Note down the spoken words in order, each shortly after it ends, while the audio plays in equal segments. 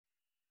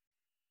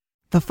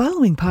The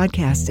following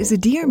podcast is a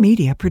Dear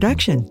Media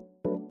production.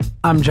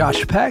 I'm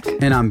Josh Peck.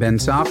 And I'm Ben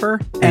Soffer.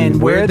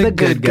 And we're the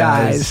good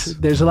guys.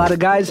 There's a lot of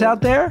guys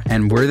out there.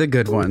 And we're the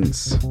good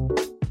ones.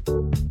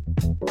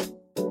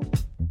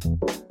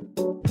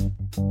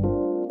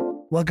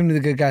 Welcome to the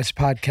Good Guys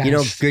podcast. You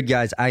know, good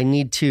guys, I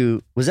need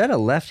to... Was that a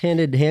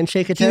left-handed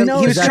handshake attempt?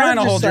 know, He was that trying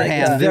to just hold your like,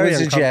 hand. It very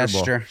was a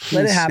uncomfortable. gesture.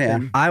 Let it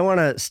happen. I want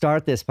to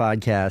start this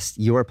podcast,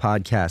 your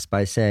podcast,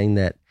 by saying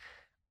that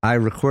I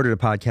recorded a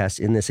podcast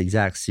in this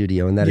exact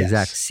studio, in that Yes.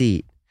 exact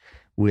seat,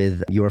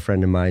 with your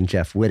friend of mine,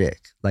 Jeff Wittick,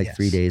 like Yes.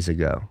 3 days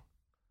ago.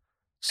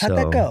 How'd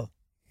that go?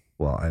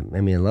 Well, I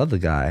mean, I love the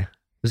guy. It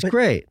was But-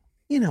 great.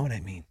 You know what I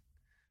mean.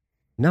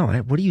 No,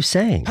 what are you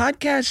saying?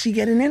 Podcasts, you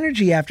get an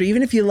energy after.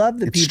 Even if you love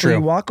the It's people, true.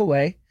 you walk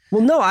away.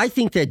 Well, no, I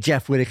think that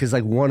Jeff Wittick is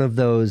like one of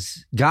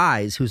those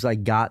guys who's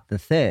like got the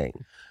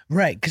thing.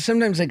 Right. Because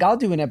sometimes like I'll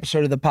do an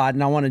episode of the pod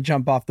and I want to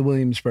jump off the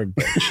Williamsburg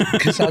Bridge.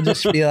 Because I'll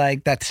just be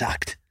like, that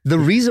sucked. The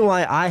reason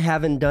why I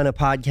haven't done a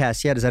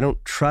podcast yet is I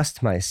don't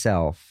trust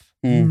myself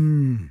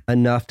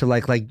enough to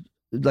like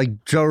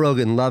Joe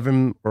Rogan, love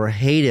him or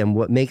hate him.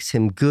 What makes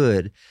him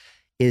good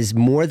is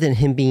more than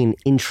him being an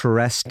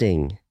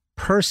interesting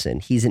person.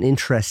 He's an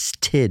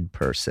interested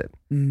person.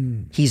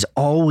 He's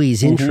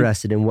always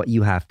interested in what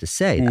you have to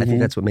say. I think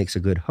that's what makes a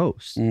good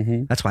host.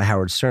 That's why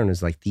Howard Stern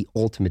is like the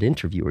ultimate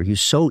interviewer.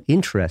 He's so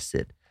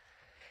interested.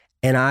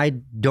 And I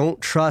don't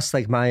trust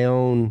like my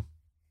own...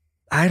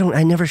 I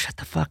never shut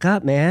the fuck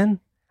up,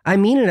 man. I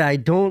mean it. I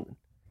don't.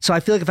 So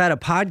I feel like if I had a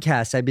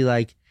podcast, I'd be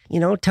like,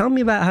 tell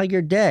me about how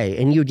your day.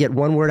 And you'd get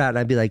one word out and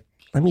I'd be like,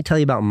 let me tell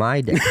you about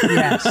my day.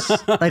 Yes.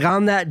 Like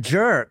I'm that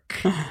jerk.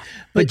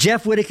 But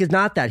Jeff Wittick is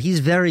not that. He's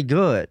very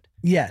good.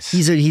 Yes.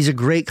 He's a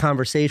great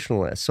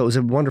conversationalist. So it was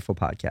a wonderful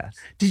podcast.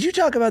 Did you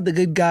talk about the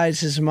good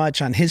guys as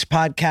much on his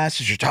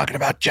podcast as you're talking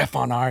about Jeff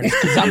on ours?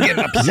 Because I'm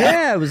getting upset.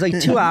 Yeah, it was like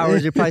 2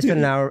 hours. You probably spent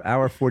an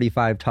hour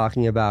 45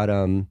 talking about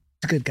The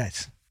good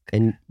guys.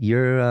 and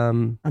you're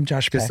I'm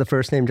Josh just Peck. the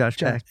first name Josh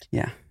Peck.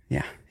 Yeah,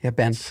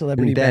 Ben.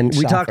 Celebrity And Ben,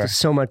 we Soffer. talked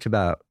so much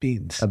about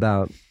Beans. you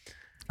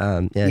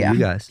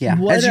guys. Yeah,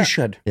 What as a- you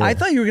should. Yeah. I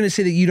thought you were going to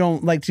say that you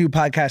don't like to do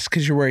podcasts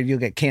because you're worried you'll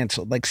get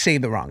canceled, like say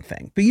the wrong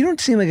thing. But you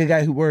don't seem like a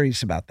guy who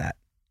worries about that.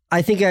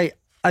 I think I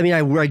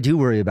do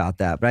worry about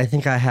that, but I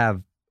think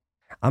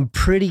I'm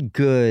pretty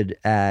good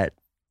at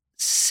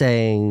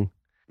saying,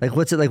 like,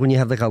 what's it like when you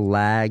have like a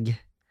lag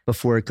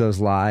before it goes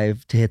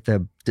live to hit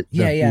the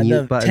Yeah,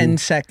 mute the button?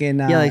 10-second.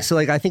 Yeah, like, so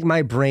like, I think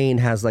my brain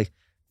has like,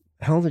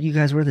 how old are you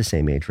guys? Were the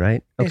same age,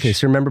 right? Okay, Ish.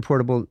 so remember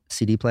portable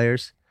CD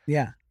players?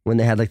 Yeah. When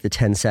they had like the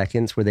 10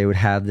 seconds where they would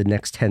have the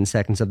next 10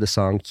 seconds of the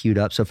song queued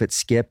up. So if it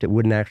skipped, it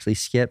wouldn't actually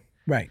skip.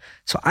 Right.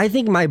 So I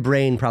think my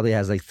brain probably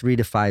has like 3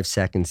 to 5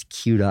 seconds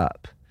queued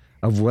up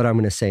of what I'm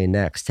going to say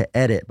next to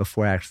edit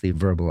before I actually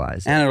verbalize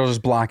it. And it'll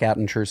just block out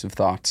intrusive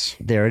thoughts.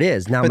 There it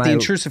is. Now But the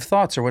intrusive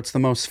thoughts are what's the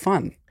most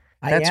fun.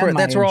 That's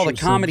where all the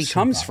comedy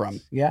comes from.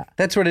 Yeah.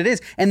 That's what it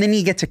is. And then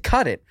you get to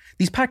cut it.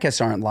 These podcasts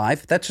aren't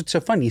live. That's what's so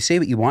fun. You say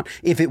what you want.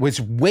 If it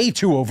was way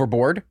too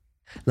overboard.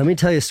 Let me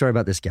tell you a story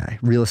about this guy,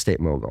 real estate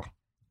mogul,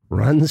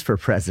 runs for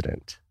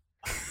president.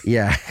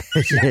 Yeah.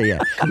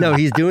 yeah. No,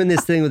 he's doing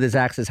this thing with his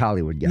Access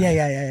Hollywood guy.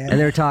 Yeah. And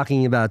they're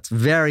talking about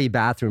very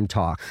bathroom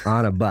talk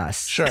on a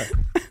bus. Sure.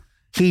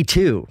 He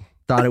too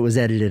thought it was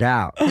edited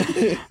out.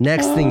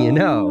 Next thing you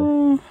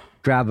know,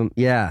 grab him.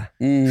 Yeah.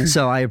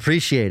 So I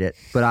appreciate it,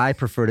 but I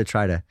prefer to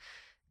try to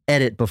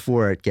edit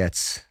before it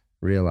gets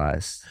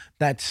realized.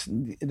 That's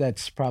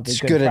probably It's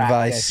good, good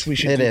practice. advice. We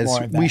should It do is.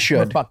 more of that. We should.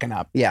 We're fucking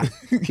up. Yeah.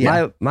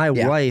 Yeah. My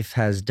Yeah. wife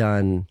has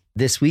done,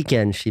 this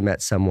weekend she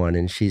met someone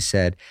and she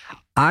said,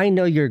 I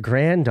know your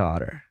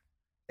granddaughter.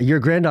 Your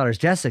granddaughter's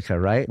Jessica,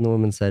 right? And the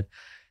woman said,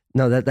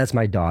 no, that's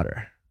my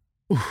daughter.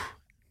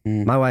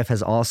 My wife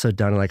has also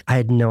done like, I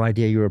had no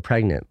idea you were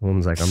pregnant. The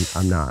woman's like,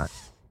 I'm not.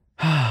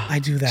 I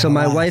do that. So a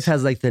my lot. wife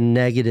has like the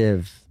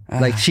negative,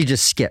 like she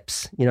just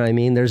skips. You know what I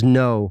mean?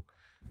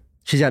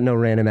 She's got no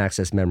random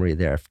access memory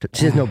there.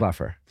 She has no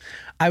buffer.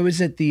 I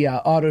was at the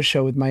auto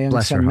show with my young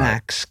Bless her son heart.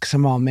 Max because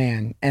I'm all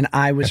man, and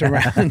I was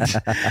around,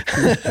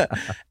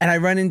 and I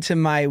run into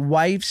my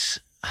wife's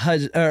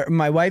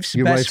my wife's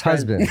Your best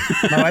wife's friend.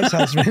 husband. My wife's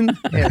husband,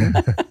 him.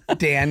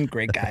 Dan,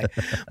 great guy.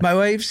 My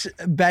wife's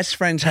best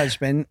friend's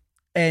husband,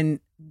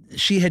 and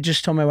she had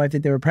just told my wife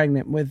that they were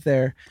pregnant with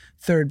their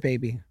third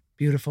baby.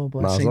 Beautiful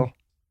blessing, Mazel.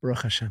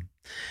 Baruch Hashem.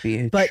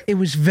 BH. But it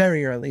was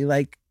very early.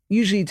 Like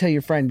usually you tell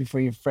your friend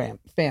before your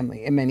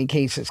family in many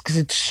cases because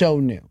it's so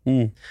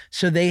new.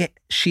 So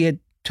she had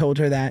told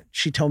her that.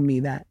 She told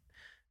me that.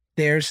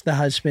 There's the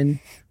husband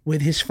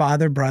with his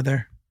father,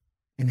 brother,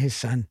 and his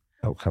son.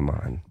 Oh, come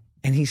on.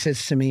 And he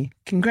says to me,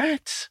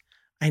 congrats.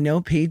 I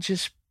know Paige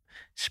is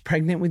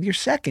pregnant with your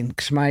second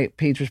because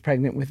Paige was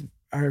pregnant with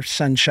our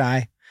son,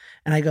 Shai.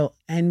 And I go,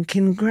 and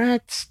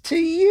congrats to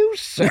you,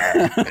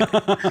 sir,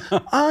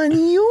 on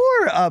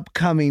your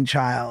upcoming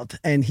child.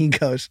 And he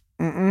goes,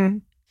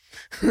 mm-mm.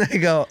 And I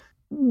go,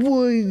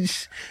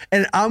 whoosh.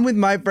 And I'm with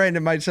my friend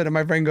and my son, and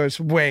my friend goes,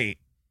 wait,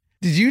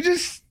 did you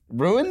just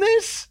ruin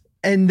this?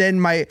 And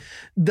then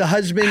the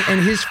husband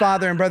and his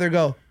father and brother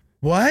go,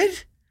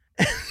 what?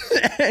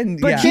 And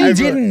But yeah, he You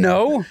didn't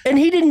know? And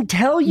he didn't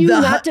tell you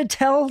The not to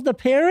tell the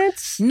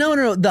parents?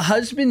 No. The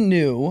husband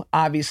knew,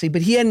 obviously,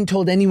 but he hadn't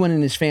told anyone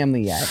in his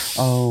family yet.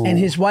 Oh. And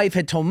his wife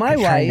had told my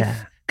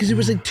wife, because it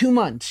was like 2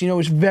 months, it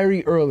was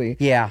very early.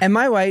 Yeah. And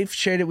my wife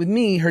shared it with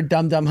me, her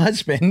dumb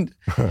husband,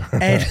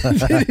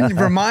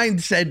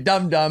 and said,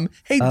 dumb,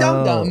 hey,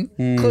 dumb,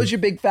 close your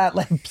big fat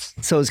lips.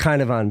 So it's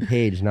kind of on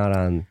Paige, not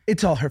on.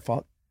 It's all her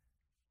fault.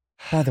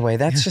 By the way,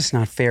 that's just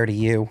not fair to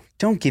you.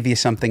 Don't give you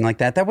something like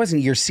that. That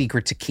wasn't your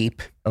secret to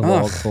keep. A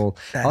wall cold.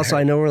 Also,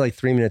 I know we're like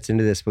 3 minutes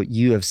into this, but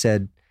you have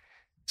said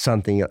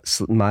something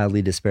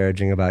mildly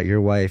disparaging about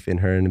your wife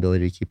and her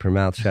inability to keep her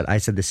mouth shut. I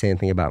said the same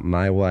thing about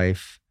my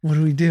wife. What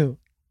do we do?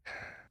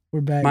 We're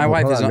back. My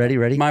wife hold is on,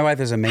 ready? My wife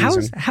is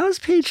amazing. How's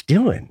Paige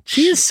doing?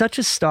 She is such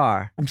a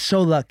star. I'm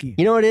so lucky.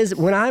 You know what it is?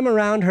 When I'm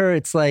around her,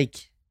 it's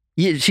like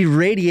she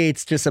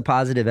radiates just a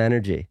positive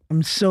energy.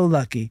 I'm so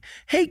lucky.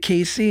 Hey,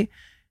 Casey,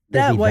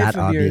 Don't that be wife that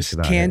of obvious yours,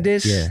 about it.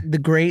 Candace, Yeah. the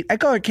Great. I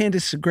call her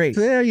Candace the Great.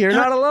 Yeah, you're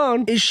not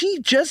alone. Is she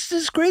just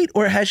as great,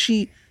 or has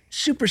she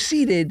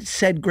superseded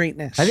said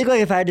greatness? I think like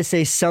if I had to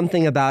say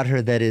something about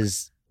her that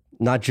is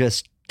not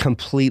just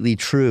completely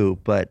true,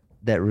 but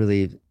that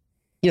really,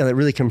 that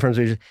really confirms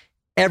what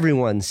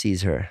everyone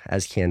sees her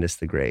as Candace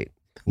the Great.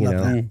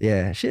 Love that.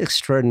 Yeah,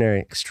 she's an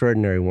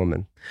extraordinary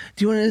woman.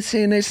 Do you want to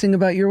say a nice thing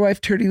about your wife,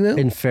 Turdy Lou?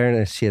 In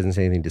fairness, she hasn't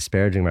said anything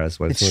disparaging about us.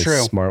 It's It's the true.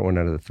 only smart one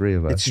out of the three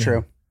of us. It's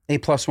true. A+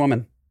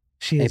 woman.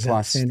 She A+, is the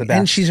outstanding. best.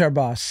 And she's our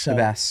boss. So The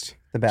best.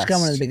 The best. She's got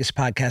one of the biggest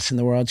podcasts in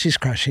the world. She's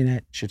crushing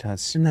it. She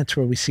does. And that's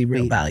where we see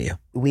real value.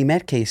 We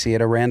met Casey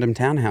at a random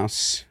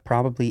townhouse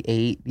probably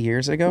 8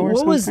 years ago or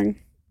What was- something.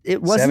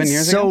 It wasn't 7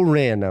 years so ago?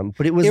 random,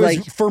 but it was It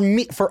like. was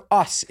for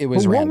us, it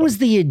was But what random. was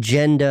the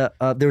agenda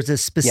of? There was a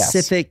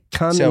specific.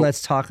 Come So- and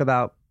let's talk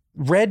about.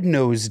 Red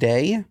Nose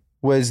Day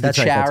was the That's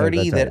right,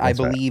 charity that's right. that I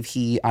believe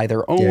he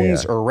either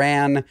owns or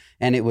ran.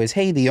 And it was,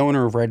 hey, the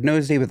owner of Red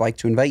Nose Day would like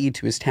to invite you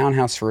to his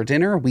townhouse for a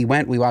dinner. We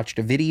went, we watched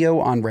a video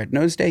on Red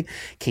Nose Day.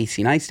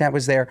 Casey Neistat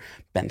was there,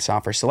 Ben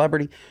Soffer,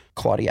 celebrity,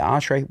 Claudia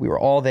Ashray. We were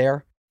all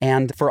there.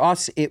 And for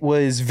us, it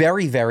was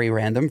very, very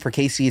random. For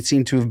Casey, it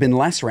seemed to have been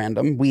less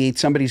random. We ate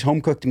somebody's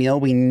home-cooked meal.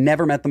 We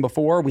never met them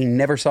before. We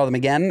never saw them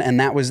again. And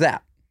that was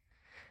that.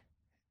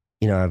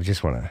 I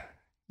just want to.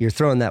 You're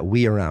throwing that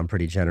 "we" around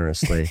pretty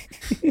generously.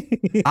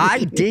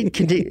 I did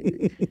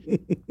continue.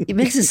 It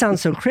makes it sound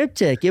so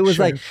cryptic. It was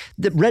like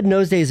the Red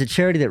Nose Day is a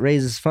charity that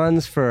raises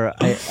funds for,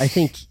 I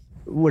think,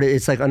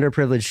 it's like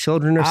underprivileged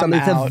children or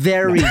something. It's a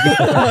very good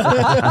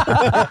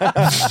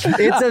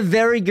it's a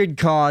very good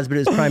cause, but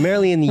it was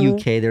primarily in the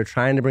UK. They're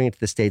trying to bring it to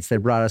the States. They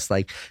brought us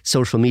like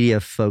social media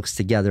folks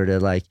together to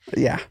like.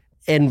 Yeah.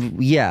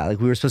 And yeah, like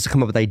we were supposed to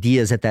come up with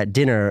ideas at that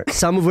dinner,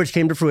 some of which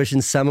came to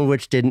fruition, some of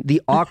which didn't. The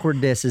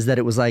awkwardness is that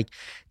it was like,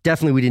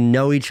 definitely we didn't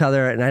know each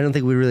other, and I don't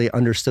think we really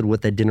understood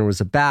what that dinner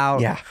was about.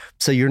 Yeah.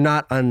 So you're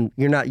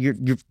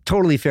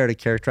totally fair to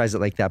characterize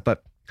it like that.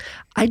 But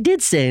I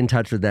did stay in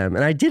touch with them,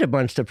 and I did a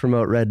bunch to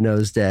promote Red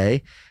Nose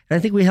Day, and I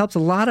think we helped a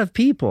lot of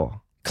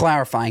people.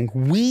 Clarifying,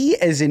 we,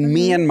 as in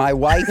me and my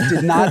wife,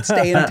 did not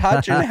stay in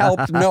touch and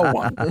helped no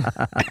one.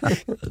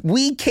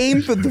 We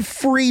came for the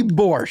free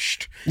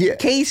borscht. Yeah.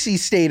 Casey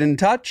stayed in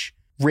touch,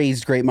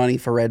 raised great money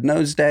for Red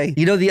Nose Day.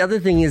 The other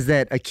thing is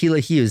that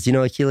Akilah Hughes, do you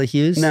know Akilah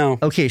Hughes? No.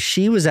 Okay,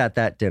 she was at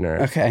that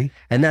dinner. Okay.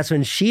 And that's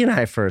when she and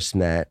I first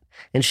met.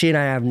 And she and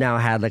I have now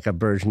had like a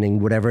burgeoning,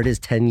 whatever it is,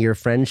 10-year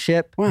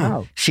friendship.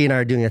 Wow. She and I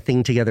are doing a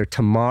thing together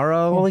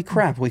tomorrow. Holy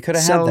crap, we could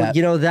have had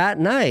that. That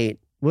night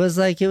was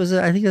like,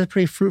 I think it was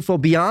pretty fruitful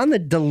beyond the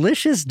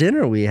delicious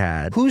dinner we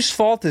had. Whose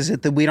fault is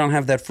it that we don't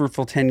have that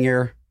fruitful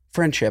 10-year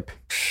friendship?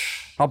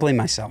 I'll blame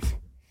myself.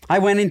 I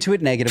went into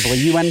it negatively.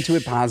 You went into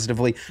it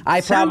positively.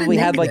 I probably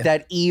had like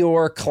that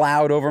Eeyore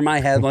cloud over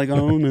my head, like,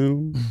 oh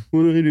no,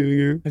 what am I doing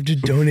here? I have to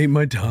donate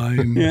my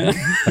time. Yeah.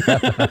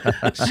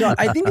 So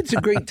I think it's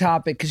a great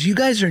topic because you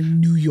guys are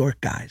New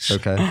York guys.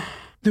 Okay.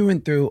 Through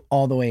and through,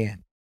 all the way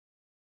in.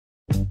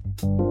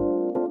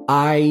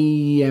 I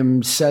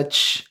am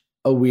such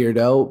a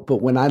weirdo,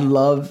 but when I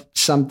love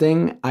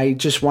something, I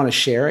just want to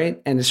share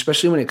it. And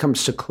especially when it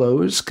comes to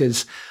clothes,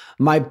 because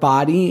my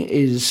body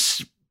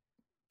is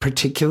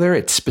particular,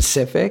 it's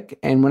specific.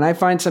 And when I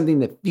find something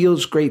that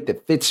feels great,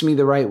 that fits me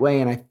the right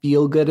way, and I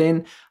feel good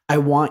in, I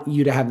want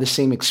you to have the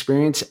same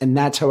experience. And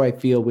that's how I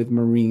feel with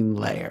Marine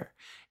Layer.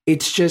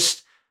 It's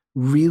just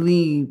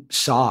really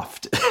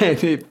soft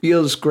and it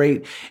feels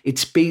great.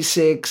 It's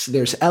basics.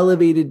 There's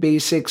elevated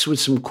basics with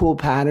some cool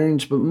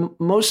patterns, but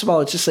most of all,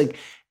 it's just like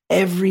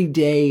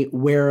everyday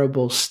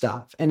wearable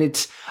stuff. And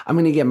I'm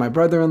going to get my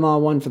brother-in-law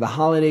one for the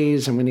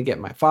holidays. I'm going to get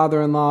my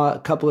father-in-law a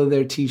couple of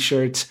their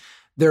t-shirts.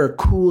 They're a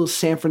cool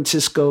San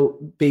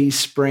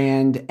Francisco-based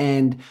brand.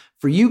 And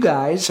for you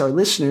guys, our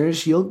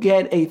listeners, you'll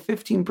get a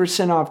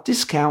 15% off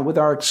discount with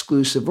our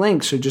exclusive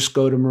link. So just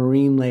go to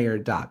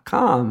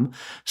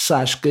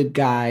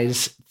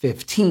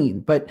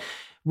marinelayer.com/goodguys15. But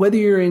whether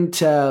you're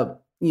into,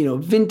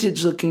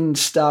 vintage looking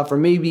stuff or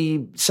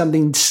maybe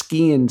something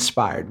ski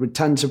inspired with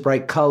tons of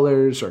bright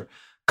colors or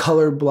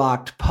color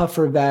blocked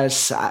puffer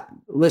vests.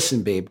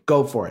 Listen, babe,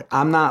 go for it.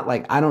 I'm not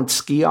like, I don't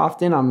ski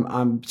often.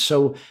 I'm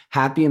so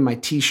happy in my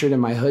t-shirt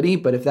and my hoodie,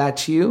 but if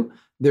that's you,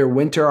 their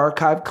winter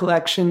archive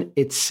collection,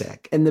 it's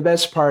sick. And the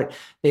best part,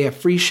 they have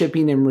free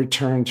shipping and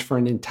returns for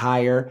an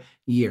entire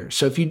year.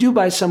 So if you do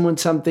buy someone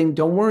something,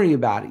 don't worry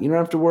about it. You don't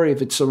have to worry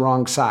if it's the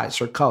wrong size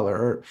or color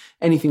or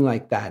anything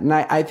like that. And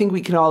I think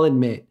we can all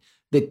admit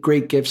that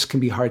great gifts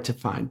can be hard to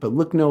find, but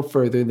look no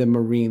further than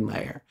Marine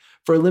Layer.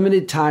 For a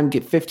limited time,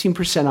 get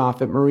 15%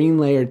 off at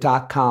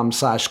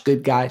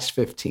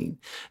marinelayer.com/goodguys15.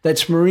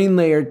 That's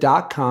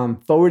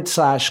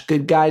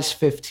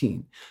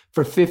marinelayer.com/goodguys15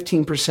 for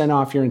 15%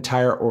 off your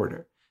entire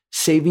order.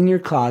 Saving your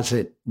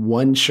closet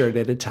one shirt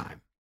at a time.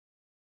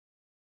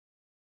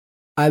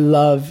 I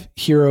love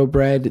Hero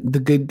Bread. The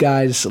good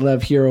guys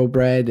love Hero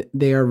Bread.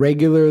 They are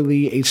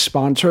regularly a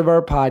sponsor of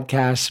our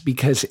podcast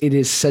because it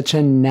is such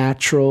a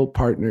natural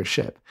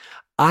partnership.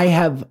 I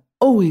have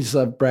always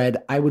loved bread.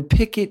 I would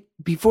pick it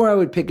before I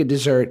would pick a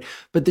dessert.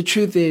 But the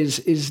truth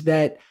is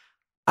that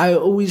I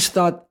always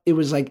thought it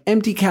was like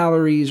empty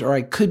calories, or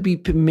I could be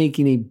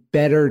making a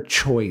better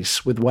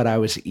choice with what I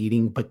was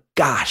eating. But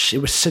gosh, it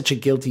was such a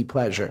guilty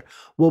pleasure.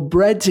 Well,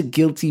 bread's a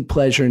guilty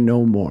pleasure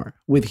no more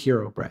with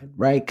Hero Bread,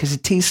 right? Because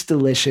it tastes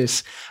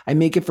delicious. I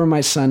make it for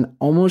my son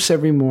almost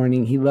every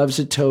morning. He loves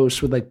a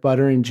toast with like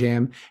butter and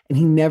jam, and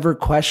he never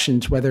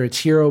questions whether it's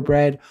Hero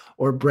Bread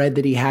or bread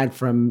that he had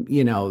from,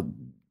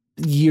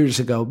 years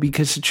ago,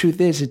 because the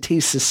truth is it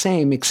tastes the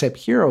same, except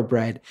Hero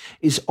Bread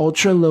is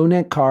ultra low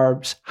net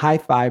carbs, high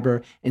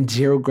fiber, and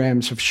 0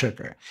 grams of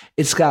sugar.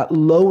 It's got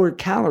lower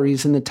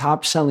calories than the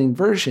top selling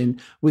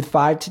version with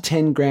 5 to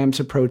 10 grams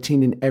of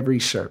protein in every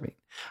serving.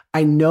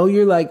 I know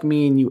you're like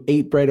me and you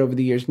ate bread over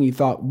the years and you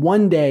thought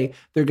one day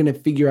they're going to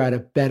figure out a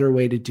better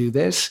way to do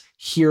this.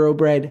 Hero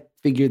Bread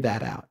figured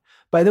that out.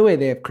 By the way,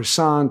 they have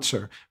croissants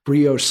or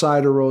brioche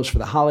cider rolls for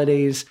the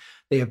holidays.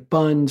 They have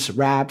buns,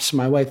 wraps.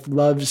 My wife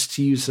loves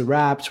to use the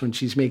wraps when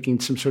she's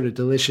making some sort of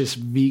delicious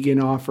vegan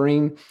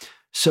offering.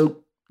 So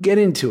get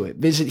into it.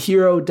 Visit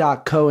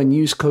hero.co and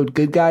use code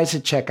GOODGUYS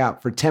at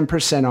checkout for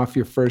 10% off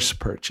your first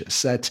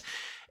purchase. That's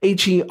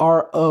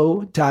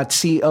hero.co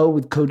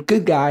with code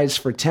GOODGUYS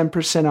for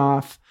 10%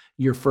 off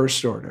your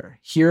first order.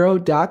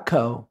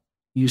 Hero.co,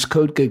 use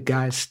code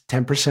GOODGUYS,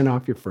 10%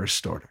 off your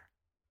first order.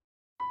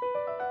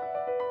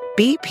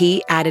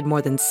 BP added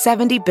more than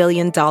 $70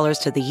 billion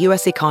to the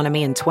U.S.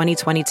 economy in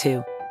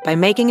 2022 by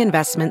making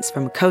investments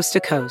from coast to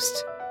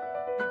coast.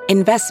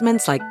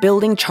 Investments like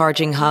building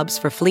charging hubs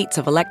for fleets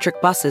of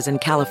electric buses in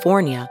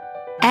California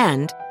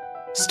and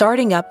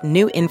starting up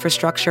new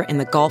infrastructure in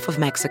the Gulf of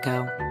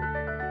Mexico.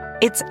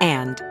 It's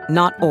and,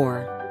 not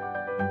or.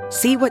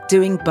 See what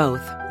doing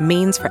both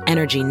means for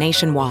energy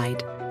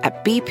nationwide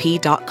at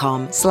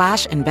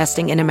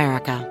bp.com/investing in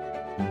America.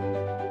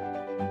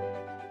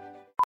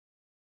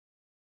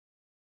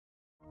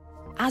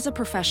 As a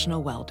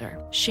professional welder,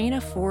 Shayna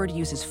Ford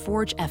uses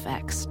Forge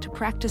FX to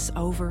practice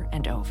over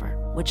and over,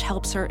 which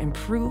helps her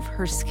improve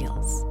her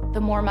skills.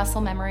 The more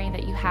muscle memory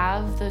that you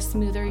have, the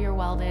smoother your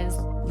weld is.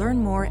 Learn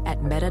more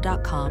at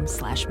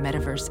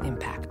meta.com/metaverse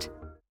impact.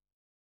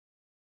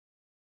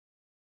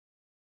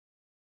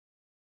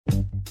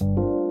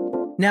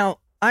 Now,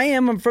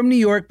 I'm from New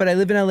York, but I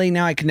live in LA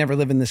now. I could never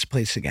live in this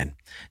place again.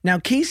 Now,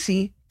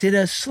 Casey did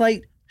a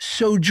slight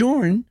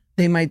sojourn,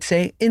 they might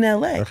say, in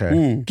LA.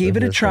 Okay. Gave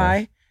it a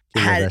try.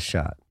 Give it a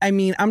shot. I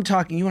mean, I'm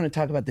talking, you want to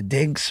talk about the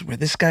digs where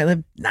this guy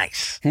lived?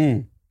 Nice.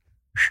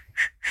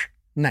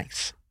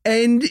 Nice.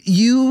 And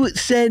you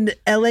said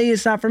LA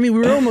is not for me. We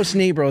were almost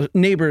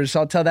neighbors.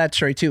 I'll tell that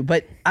story too.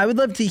 But I would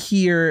love to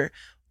hear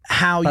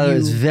how It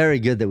was very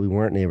good that we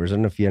weren't neighbors. I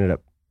don't know if you ended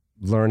up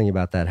learning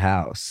about that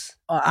house.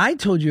 I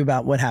told you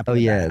about what happened. Oh,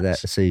 yeah.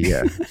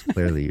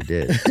 Clearly you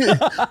did.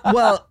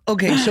 Well,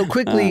 okay. So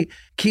quickly,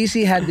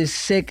 Casey had this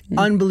sick,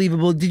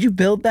 unbelievable. Did you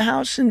build the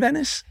house in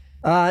Venice?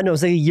 No, it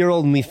was like a year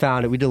old when we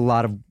found it. We did a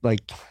lot of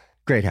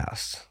great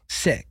house.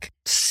 Sick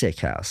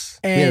house.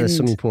 And we had a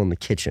swimming pool in the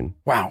kitchen.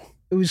 Wow.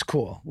 It was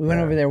cool. We went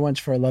over there once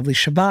for a lovely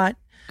Shabbat.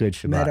 Good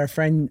Shabbat. Met our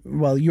friend,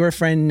 your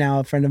friend, now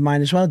a friend of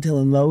mine as well,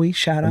 Dylan Lowy.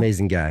 Shout out.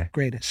 Amazing guy.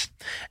 Greatest.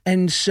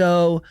 And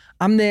so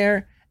I'm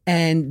there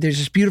and there's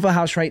this beautiful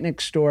house right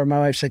next door. My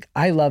wife's like,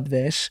 I love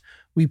this.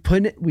 We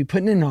put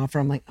in an offer.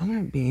 I'm like,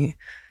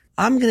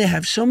 I'm going to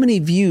have so many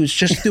views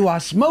just through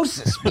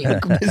osmosis being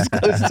this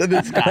close to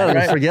this guy,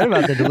 right? Forget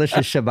about the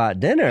delicious Shabbat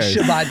dinners.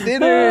 Shabbat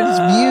dinners,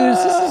 views.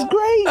 This is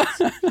great.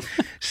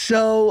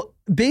 So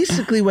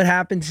basically what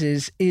happens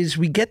is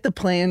we get the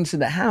plans of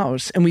the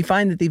house and we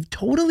find that these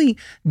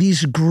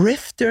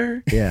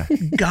grifter,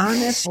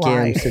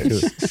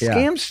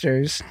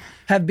 scamsters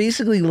have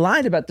basically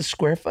lied about the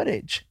square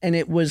footage. And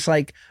it was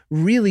like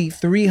really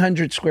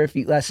 300 square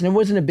feet less. And it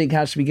wasn't a big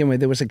house to begin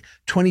with. It was like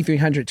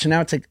 2,300. So now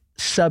it's like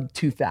sub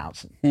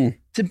 2,000.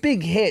 It's a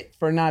big hit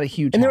for not a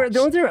huge house.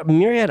 And there were a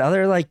myriad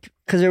other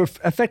because they were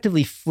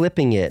effectively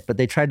flipping it, but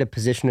they tried to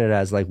position it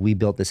as we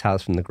built this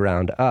house from the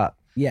ground up.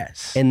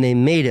 Yes. And they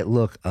made it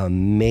look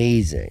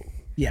amazing.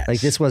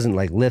 Yes. This wasn't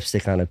like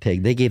lipstick on a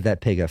pig. They gave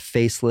that pig a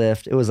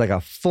facelift. It was like a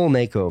full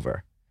makeover.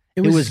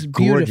 It was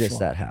gorgeous, beautiful.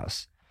 that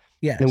house.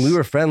 Yes. And we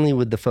were friendly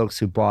with the folks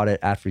who bought it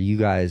after you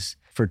guys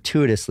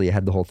fortuitously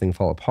had the whole thing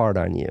fall apart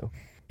on you.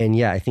 And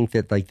yeah, I think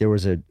that like there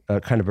was a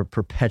kind of a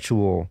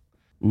perpetual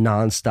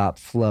nonstop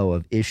flow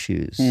of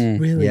issues.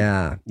 Really?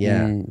 Yeah.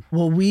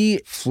 Well,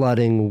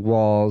 flooding,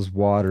 walls,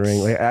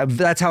 watering.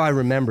 That's how I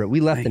remember it.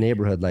 We left the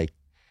neighborhood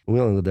we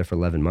only lived there for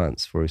 11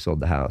 months before we sold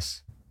the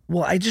house.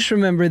 Well, I just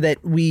remember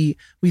that we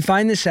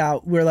find this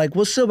out. We're like,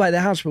 we'll still buy the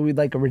house, but we'd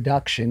like a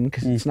reduction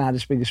because it's not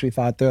as big as we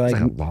thought. They're It's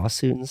like like a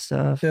lawsuit and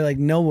stuff. They're like,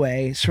 no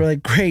way. So we're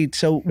like, great.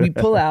 So we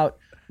pull out,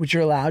 which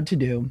you're allowed to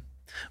do.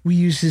 We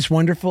use this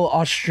wonderful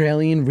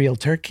Australian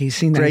realtor,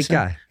 Casey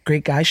Neistat.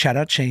 Great guy. Shout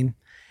out Shane.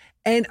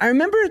 And I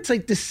remember it's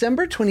like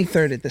December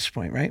 23rd at this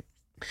point, right?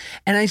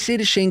 And I say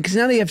to Shane, because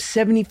now they have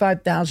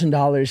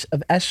 $75,000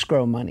 of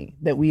escrow money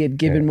that we had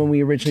given when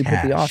we originally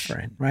put the offer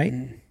in, right?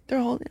 They're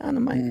holding on to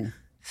my,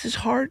 this is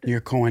hard. Your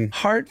coin.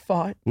 Hard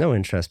fought. No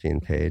interest being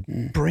paid.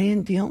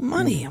 Brand deal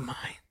money of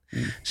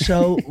mine.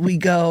 So we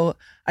go,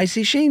 I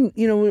say, Shane,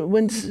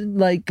 when's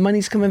like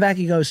money's coming back?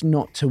 He goes,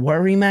 not to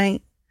worry,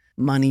 mate.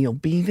 Money will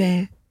be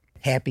there.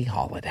 Happy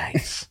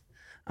holidays.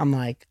 I'm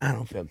like, I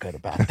don't feel good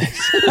about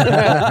this.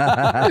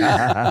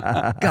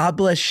 God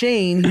bless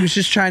Shane. He was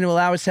just trying to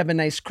allow us to have a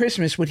nice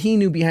Christmas. What he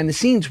knew behind the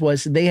scenes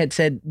was they had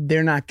said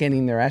they're not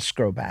getting their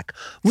escrow back,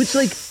 which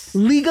like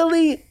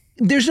legally,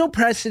 there's no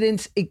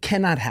precedence. It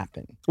cannot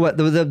happen. What,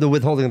 the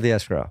withholding of the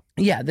escrow?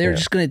 Yeah, they're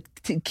just going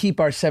to keep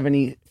our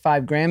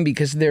 $75,000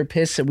 because they're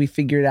pissed that we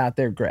figured out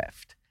their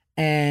grift.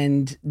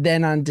 And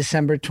then on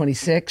December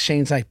 26th,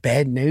 Shane's like,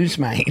 bad news,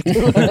 mate.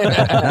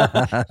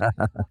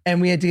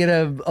 And we had to get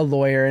a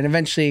lawyer, and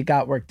eventually it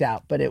got worked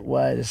out. But it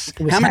was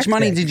How much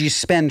money hectic. did you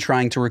spend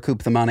trying to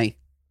recoup the money?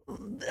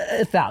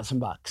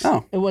 $1,000.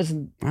 Oh. It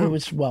wasn't, it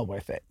was well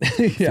worth it.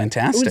 Yeah.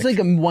 Fantastic. It was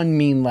like one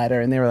mean letter,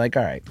 and they were like,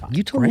 all right, fine.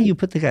 You told me you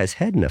put the guy's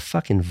head in a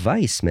fucking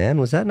vice, man.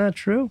 Was that not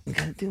true? You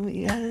gotta do what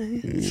you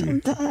gotta.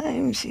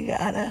 Sometimes you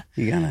gotta.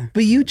 You gotta.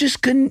 But you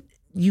just couldn't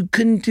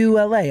do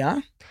LA,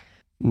 huh?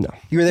 No.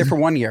 You were there for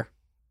 1 year.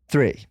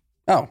 3.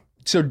 Oh,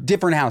 so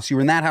different house. You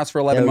were in that house for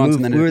 11 months.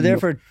 And then we were there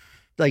for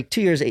like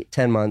 2 years,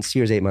 10 months, 2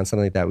 years, 8 months,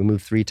 something like that. We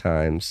moved 3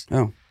 times.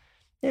 Oh.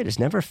 Yeah, just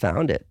never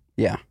found it.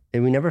 Yeah.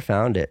 And we never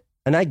found it.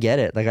 And I get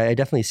it. Like, I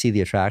definitely see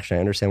the attraction. I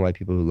understand why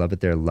people who love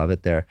it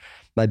there.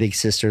 My big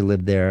sister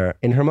lived there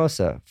in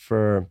Hermosa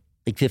for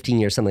like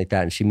 15 years, something like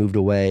that. And she moved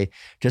away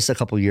just a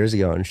couple years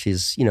ago. And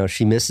she's,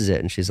 she misses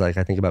it. And she's like,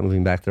 I think about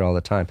moving back there all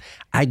the time.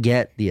 I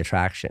get the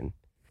attraction.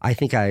 I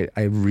think I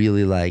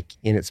really like,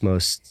 in its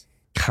most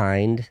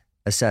kind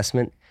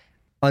assessment,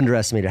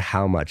 underestimated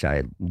how much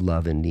I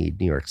love and need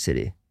New York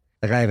City.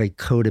 Like, I have a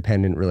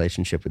codependent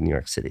relationship with New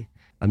York City.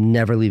 I'm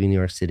never leaving New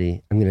York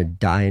City. I'm going to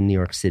die in New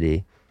York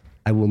City.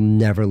 I will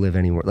never live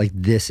anywhere. Like,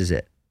 this is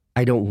it.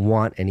 I don't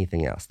want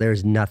anything else.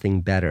 There's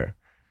nothing better.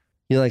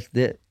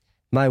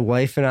 My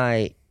wife and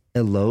I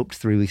eloped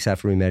 3 weeks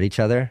after we met each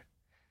other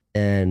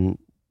and,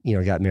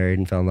 got married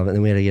and fell in love. And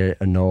then we had to get it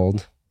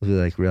annulled. We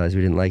realized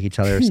we didn't like each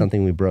other or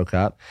something. We broke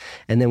up.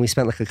 And then we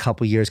spent like a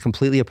couple years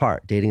completely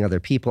apart, dating other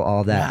people,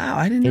 all that. Wow,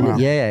 I didn't know.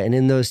 Yeah. And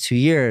in those 2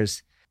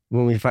 years,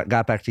 when we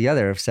got back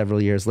together several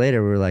years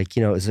later, we were like,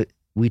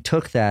 we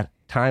took that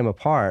time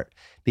apart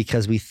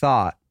because we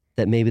thought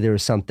that maybe there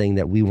was something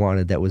that we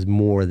wanted that was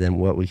more than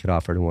what we could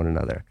offer to one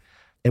another.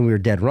 And we were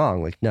dead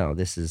wrong. Like, no,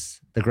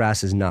 the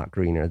grass is not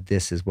greener.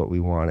 This is what we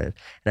wanted.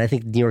 And I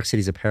think New York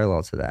City is a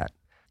parallel to that.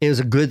 It was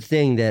a good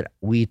thing that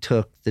we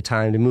took the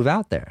time to move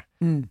out there.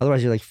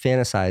 Otherwise, you're like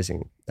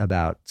fantasizing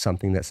about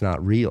something that's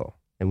not real.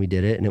 And we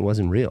did it, and it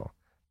wasn't real.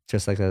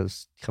 Just like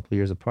those couple of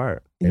years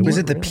apart. Was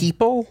it the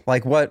people?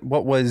 Like, what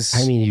was...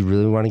 I mean, you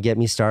really want to get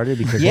me started?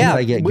 Because once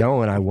I get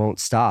going, I won't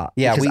stop.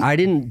 Yeah,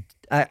 because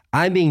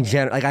I'm being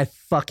generous. Like, I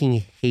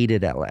fucking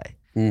hated LA.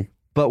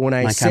 But when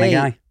I say... kind of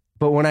guy.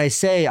 But when I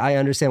say I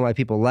understand why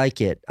people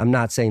like it, I'm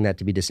not saying that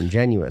to be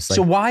disingenuous. Like,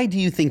 so why do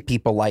you think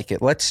people like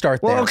it? Let's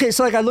start there. Well, okay,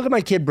 so like I look at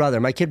my kid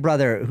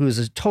brother, who's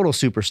a total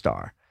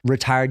superstar,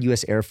 retired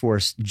U.S. Air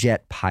Force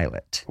jet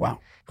pilot. Wow.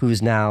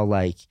 Who's now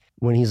like,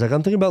 when he's like,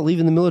 I'm thinking about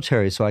leaving the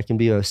military so I can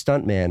be a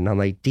stuntman. And I'm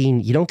like,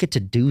 Dean, you don't get to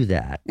do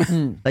that.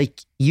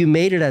 Like, you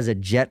made it as a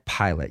jet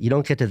pilot. You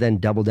don't get to then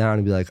double down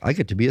and be like, I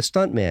get to be a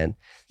stuntman.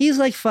 He's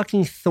like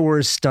fucking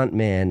Thor's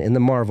stuntman in the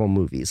Marvel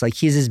movies. Like,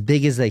 he's as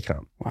big as they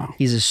come. Wow.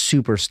 He's a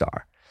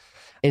superstar.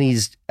 And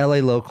he's LA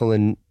local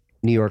and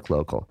New York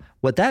local.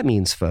 What that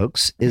means,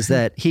 folks, is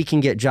that he can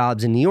get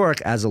jobs in New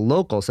York as a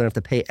local, so I don't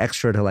have to pay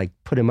extra to like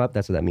put him up.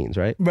 That's what that means,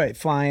 right? Right,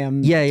 fly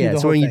him. Yeah.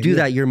 So when you do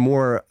that, you're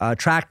more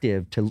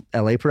attractive to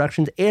LA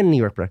productions and New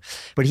York productions.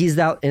 But he's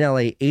out in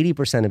LA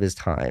 80% of his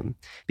time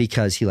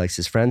because he likes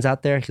his friends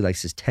out there. He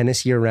likes his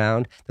tennis year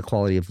round. The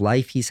quality of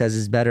life, he says,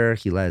 is better.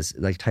 He has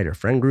like tighter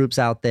friend groups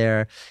out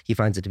there. He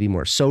finds it to be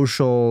more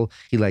social.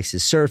 He likes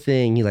his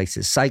surfing. He likes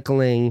his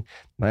cycling.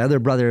 My other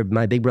brother,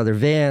 my big brother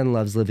Van,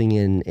 loves living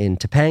in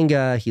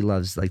Topanga. He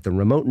loves like the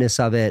remoteness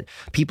of it,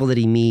 people that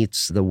he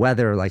meets, the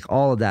weather, like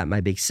all of that.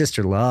 My big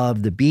sister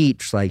loved the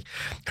beach, like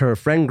her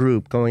friend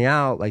group going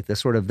out, like the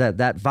sort of that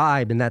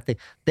vibe and that thing.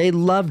 They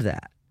loved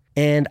that.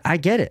 And I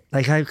get it.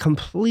 Like, I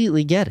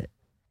completely get it.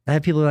 I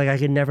have people like, I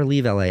could never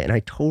leave LA, and I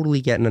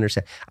totally get and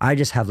understand. I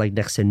just have like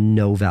next to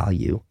no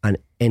value on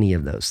any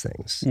of those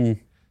things.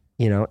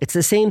 You know, it's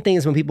the same thing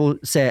as when people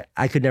say,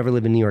 I could never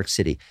live in New York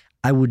City.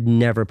 I would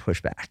never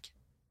push back.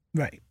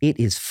 Right. It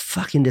is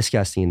fucking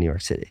disgusting in New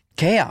York City.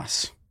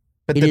 Chaos.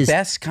 But It the is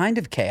best kind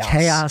of chaos.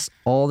 Chaos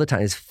all the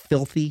time. It's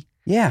filthy.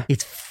 Yeah.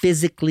 It's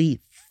physically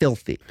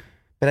filthy.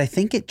 But I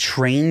think it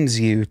trains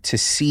you to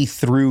see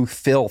through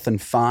filth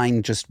and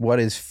find just what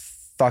is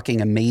fucking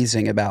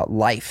amazing about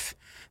life.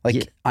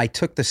 Like, I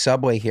took the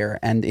subway here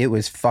and it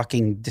was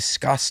fucking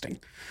disgusting.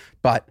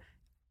 But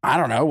I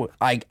don't know.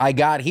 I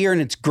got here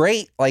and it's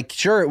great. Like,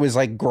 sure, it was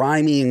like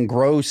grimy and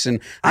gross. And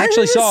I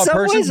actually saw a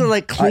person. Subways are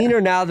like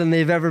cleaner now than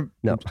they've ever.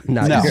 No.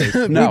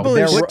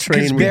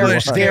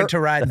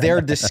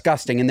 They're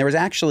disgusting. And there was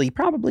actually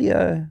probably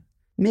a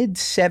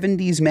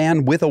mid-70s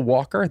man with a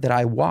walker that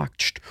I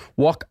watched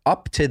walk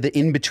up to the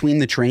in between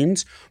the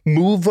trains,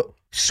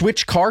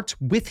 switch carts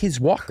with his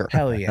walker.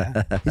 Hell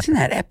yeah. Isn't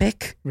that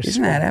epic?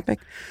 Isn't that epic?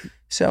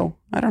 So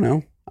I don't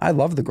know. I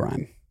love the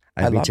grime.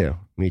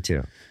 Me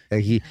too.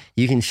 Like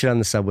you can shit on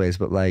the subways,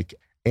 but like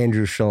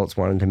Andrew Schultz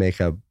wanted to make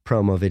a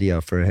promo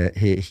video for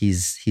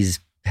he's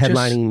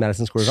headlining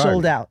Madison Square Garden.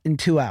 Sold out in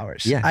 2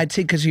 hours. Yeah. I'd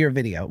say because of your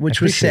video, which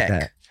was sick.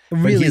 That.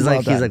 Really he's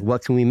well done. like,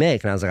 what can we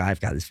make? And I was like, I've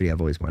got this video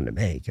I've always wanted to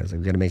make. I was like,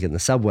 we got to make it in the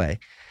subway.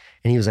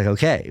 And he was like,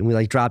 okay. And we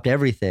like dropped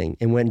everything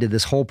and went and did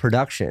this whole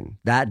production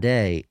that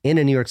day in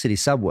a New York City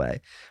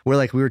subway where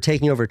like we were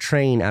taking over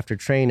train after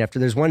train after.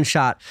 There's one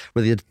shot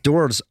where the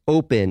doors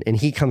open and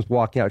he comes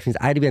walking out, which means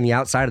I had to be on the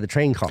outside of the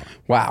train car.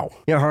 Wow.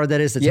 You know how hard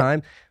that is to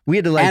time? We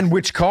had to like. And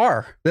which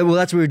car? Well,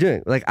 that's what we were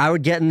doing. Like I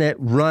would get in it,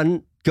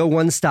 run, go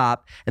one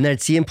stop, and then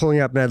I'd see him pulling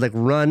up and I'd like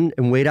run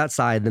and wait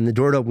outside. Then the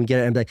door would open, get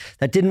it, and I'd be like,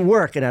 that didn't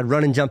work. And I'd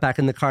run and jump back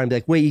in the car and be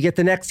like, wait, you get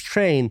the next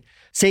train.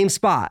 Same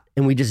spot.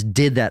 And we just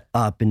did that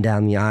up and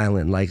down the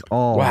island like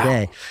all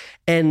day.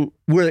 And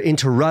we're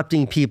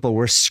interrupting people.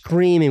 We're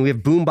screaming. We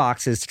have boom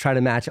boxes to try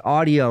to match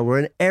audio.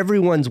 We're in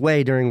everyone's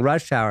way during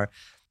rush hour.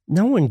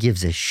 No one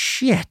gives a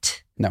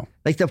shit. No.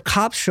 Like the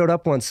cops showed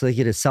up once so they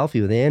could get a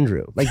selfie with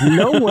Andrew. Like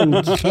no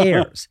one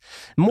cares.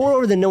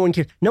 Moreover than no one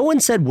cares. No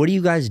one said, what are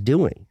you guys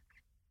doing?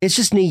 It's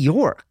just New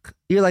York.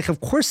 You're like, of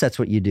course that's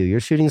what you do. You're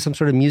shooting some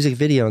sort of music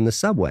video in the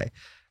subway.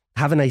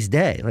 Have a nice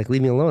day. Like,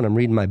 leave me alone. I'm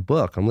reading my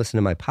book. I'm listening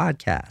to my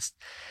podcast.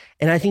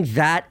 And I think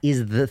that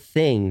is the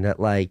thing that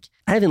like,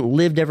 I haven't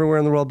lived everywhere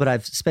in the world, but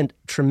I've spent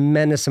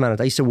tremendous amount of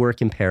time. I used to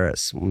work in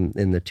Paris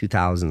in the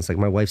 2000s. Like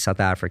my wife's South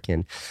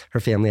African. Her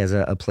family has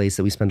a place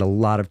that we spend a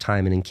lot of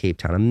time in Cape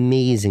Town.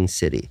 Amazing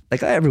city.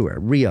 Like everywhere.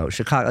 Rio,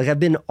 Chicago. Like I've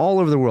been all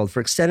over the world for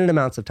extended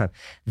amounts of time.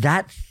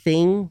 That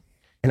thing,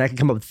 and I can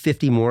come up with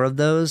 50 more of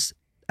those,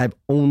 I've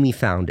only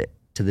found it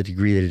to the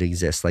degree that it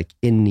exists, like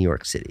in New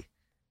York City.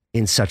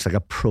 In such like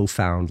a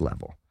profound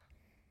level.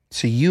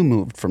 So you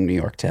moved from New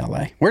York to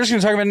LA. We're just going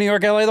to talk about New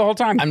York, LA the whole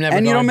time. I'm never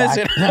and you don't miss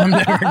it. I'm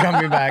never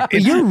coming back.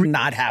 It's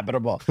not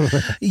habitable.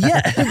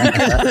 Yeah,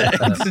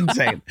 it's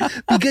insane.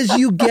 Because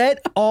you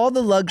get all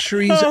the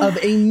luxuries of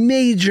a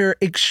major,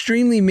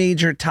 extremely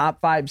major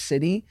top 5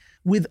 city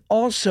with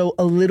also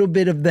a little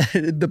bit of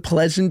the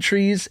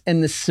pleasantries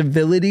and the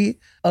civility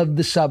of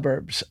the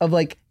suburbs of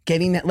like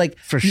getting that, like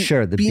for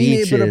sure, the being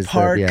beaches, able to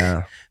park,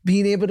 yeah.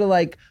 Being able to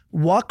like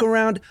walk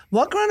around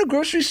a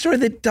grocery store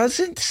that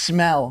doesn't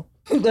smell.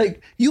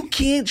 Like you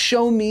can't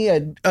show me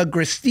a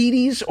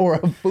Gristedes or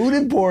a Food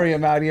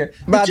Emporium out here.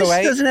 By the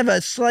way, doesn't have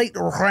a slight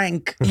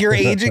rank. You're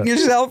aging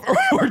yourself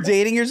or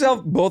dating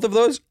yourself. Both of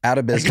those out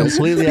of business.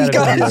 Completely out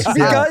of business.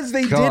 Because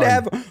they did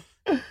have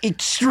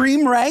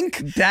extreme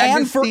rank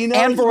and for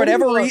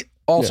whatever reason.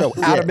 Also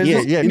out of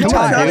business. Yeah, you know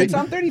entirely. It's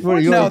on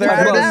 34th. No, they're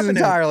out of business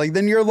entirely.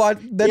 Then you're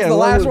that's the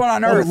last one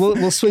on earth.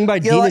 We'll swing by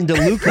Dean and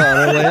DeLuca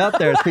on our way up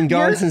there. It's been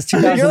gone since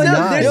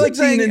 2009. You're like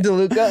Dean and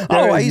DeLuca.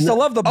 Oh, I used to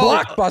love the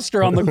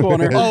Blockbuster on the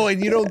corner. Oh,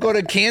 and you don't go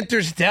to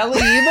Cantor's Deli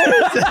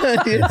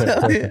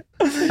either?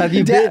 Have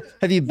you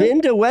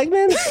been to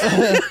Wegmans?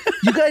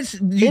 You guys,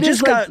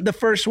 just got the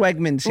first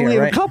Wegmans here, we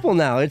have right? a couple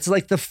now. It's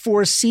like the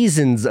Four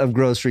Seasons of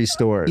grocery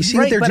stores. You see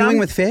what they're doing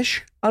with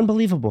fish?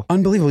 Unbelievable.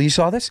 Unbelievable. You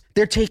saw this?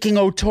 They're taking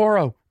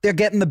Otoro. They're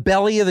getting the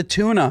belly of the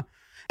tuna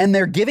and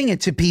they're giving it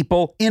to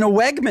people in a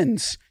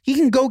Wegmans. You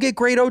can go get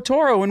great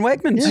Otoro in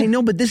Wegmans. Yeah, I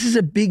know, but this is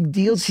a big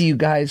deal to you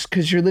guys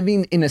because you're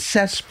living in a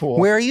cesspool.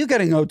 Where are you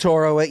getting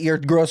Otoro at your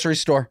grocery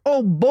store?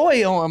 Oh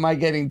boy, oh am I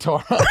getting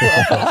Toro.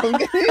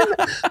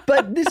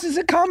 But this is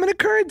a common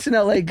occurrence in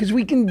LA because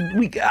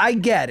I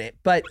get it.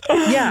 But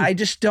yeah, I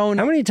just don't.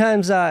 How many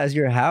times has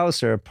your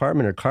house or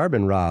apartment or car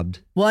been robbed?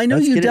 Well, I know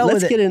you dealt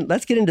with it.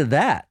 Let's get into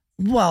that.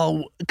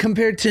 Well,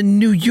 compared to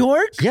New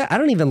York? Yeah, I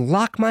don't even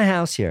lock my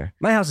house here.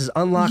 My house is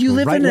unlocked right now. You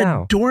live in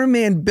a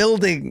doorman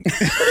building.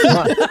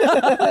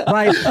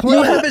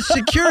 You have a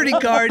security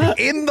guard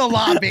in the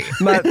lobby.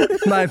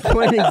 My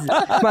point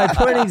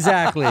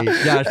exactly,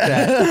 Josh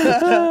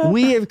Beck.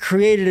 We have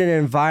created an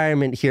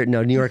environment here.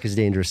 No, New York is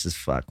dangerous as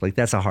fuck. Like,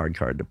 that's a hard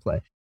card to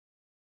play.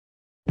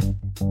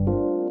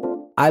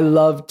 I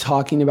love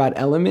talking about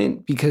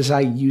Element because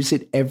I use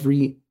it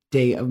every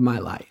day of my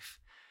life.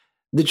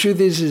 The truth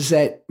is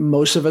that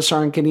most of us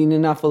aren't getting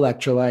enough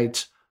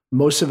electrolytes.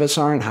 Most of us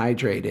aren't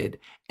hydrated.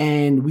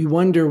 And we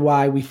wonder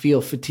why we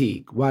feel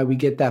fatigue, why we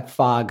get that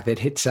fog that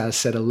hits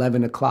us at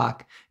 11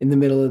 o'clock in the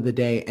middle of the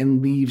day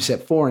and leaves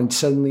at 4. And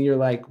suddenly you're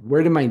like,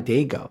 where did my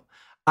day go?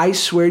 I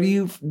swear to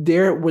you,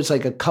 there was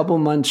like a couple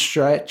months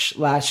stretch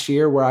last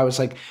year where I was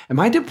like, am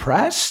I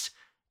depressed?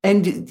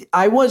 And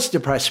I was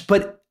depressed,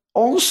 but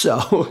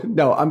also,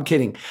 no, I'm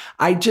kidding.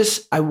 I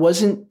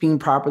wasn't being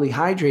properly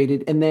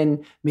hydrated. And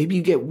then maybe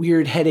you get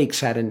weird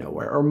headaches out of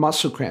nowhere or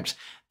muscle cramps.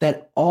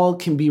 That all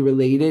can be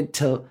related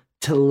to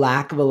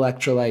lack of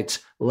electrolytes,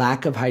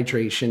 lack of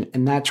hydration.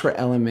 And that's where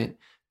Element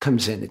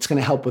comes in. It's going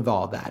to help with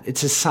all that.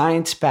 It's a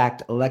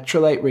science-backed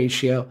electrolyte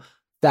ratio,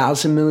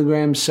 1,000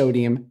 milligrams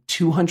sodium,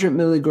 200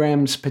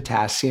 milligrams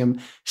potassium,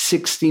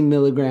 60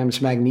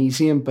 milligrams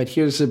magnesium. But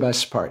here's the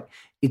best part.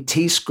 It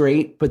tastes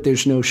great, but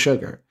there's no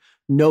sugar,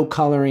 no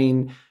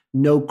coloring,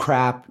 no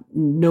crap,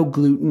 no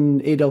gluten.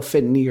 It'll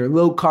fit into your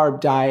low carb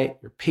diet,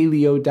 your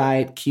paleo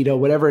diet, keto,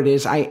 whatever it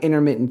is. I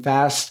intermittent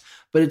fast,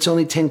 but it's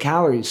only 10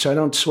 calories, so I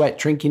don't sweat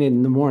drinking it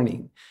in the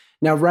morning.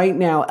 Now, right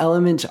now,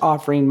 Element's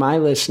offering my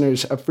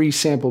listeners a free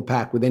sample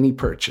pack with any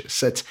purchase.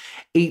 That's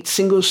 8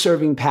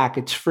 single-serving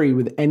packets free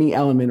with any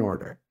Element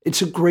order.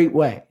 It's a great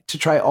way to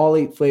try all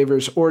 8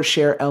 flavors or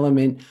share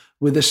Element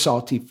with a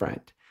salty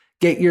friend.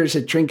 Get yours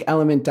at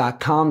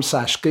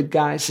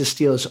drinkelement.com/goodguys. This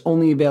deal is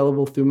only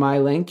available through my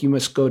link. You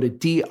must go to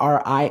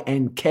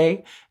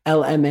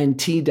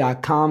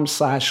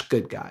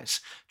drinklmnt.com/goodguys.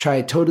 Try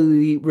it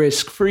totally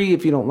risk-free.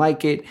 If you don't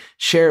like it,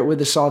 share it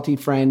with a salty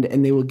friend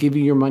and they will give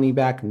you your money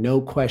back.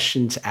 No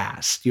questions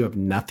asked. You have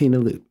nothing to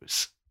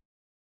lose.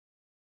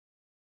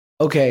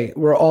 Okay,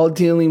 we're all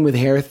dealing with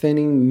hair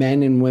thinning,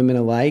 men and women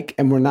alike,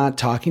 and we're not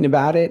talking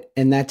about it.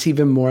 And that's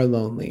even more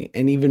lonely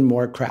and even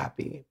more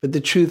crappy. But the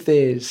truth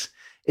is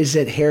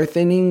that hair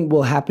thinning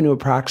will happen to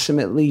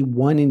approximately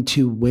 1 in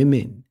 2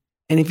 women.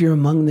 And if you're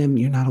among them,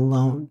 you're not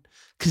alone.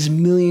 Because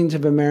millions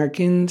of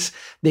Americans,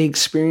 they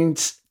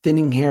experience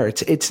thinning hair.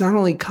 It's not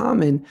only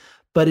common,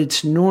 but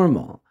it's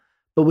normal.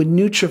 But with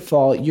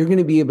Nutrafol, you're going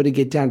to be able to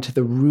get down to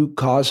the root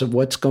cause of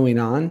what's going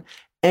on,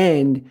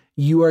 and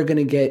you are going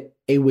to get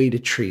a way to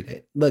treat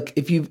it. Look,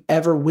 if you've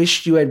ever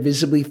wished you had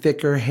visibly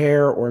thicker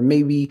hair, or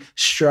maybe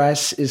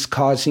stress is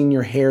causing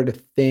your hair to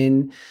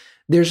thin,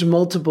 there's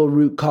multiple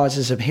root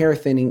causes of hair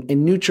thinning,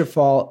 and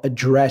Nutrafol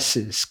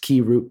addresses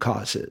key root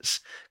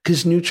causes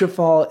because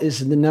Nutrafol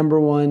is the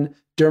 #1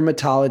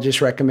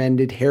 dermatologist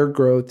recommended hair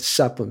growth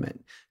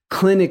supplement,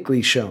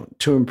 clinically shown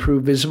to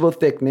improve visible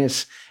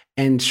thickness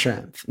and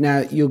strength.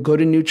 Now, you'll go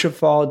to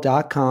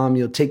Nutrafol.com,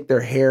 you'll take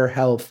their hair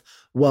health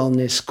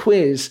wellness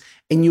quiz,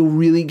 and you'll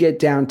really get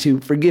down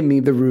to, forgive me,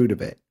 the root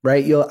of it,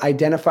 right? You'll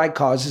identify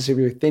causes of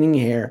your thinning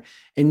hair,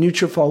 and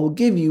Nutrafol will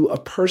give you a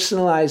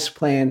personalized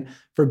plan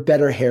for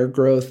better hair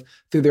growth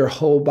through their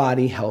whole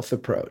body health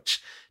approach.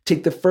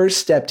 Take the first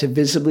step to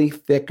visibly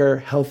thicker,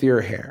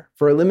 healthier hair.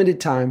 For a limited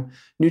time,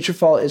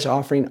 Nutrafol is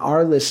offering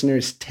our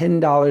listeners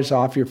 $10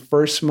 off your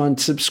first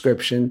month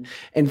subscription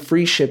and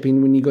free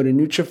shipping when you go to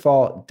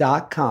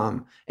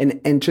Nutrafol.com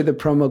and enter the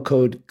promo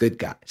code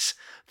GOODGUYS.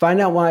 Find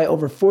out why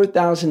over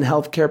 4,000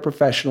 healthcare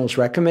professionals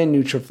recommend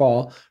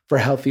Nutrafol for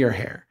healthier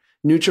hair.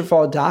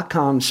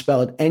 Nutrafol.com,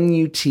 spelled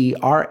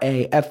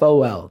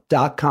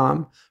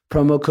Nutrafol.com,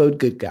 promo code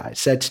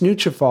GOODGUYS. That's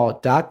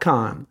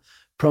Nutrafol.com,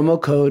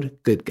 promo code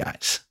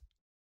GOODGUYS.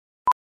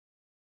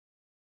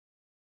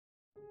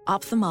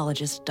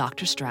 Ophthalmologist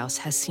Dr. Strauss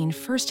has seen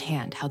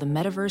firsthand how the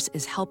metaverse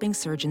is helping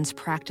surgeons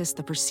practice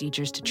the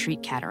procedures to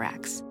treat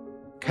cataracts.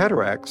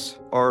 Cataracts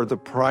are the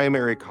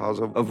primary cause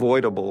of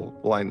avoidable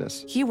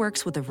blindness. He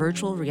works with a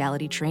virtual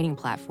reality training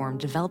platform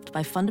developed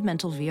by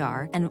Fundamental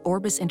VR and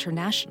Orbis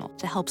International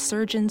to help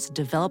surgeons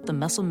develop the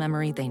muscle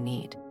memory they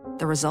need.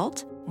 The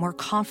result? More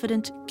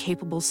confident,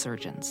 capable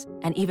surgeons.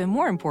 And even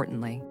more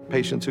importantly,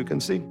 patients who can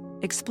see.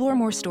 Explore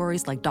more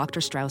stories like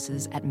Dr.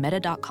 Strauss's at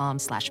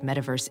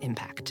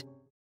meta.com/metaverseimpact.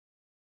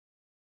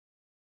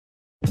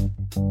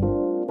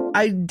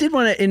 I did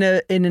want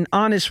to, in an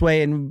honest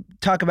way, and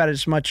talk about it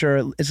as much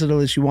or as little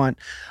as you want.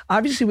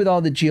 Obviously, with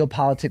all the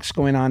geopolitics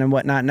going on and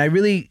whatnot, and I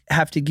really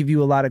have to give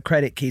you a lot of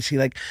credit, Casey.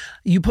 Like,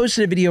 you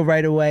posted a video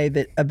right away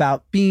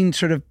about being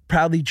sort of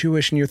proudly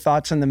Jewish and your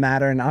thoughts on the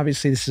matter. And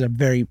obviously, this is a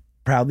very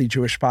proudly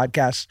Jewish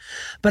podcast.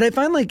 But I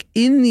find like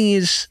in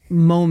these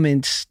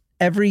moments,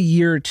 every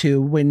year or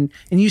two, and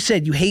you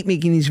said you hate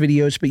making these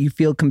videos, but you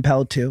feel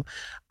compelled to.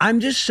 I'm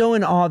just so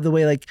in awe of the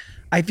way, like,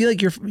 I feel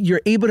like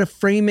you're able to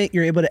frame it,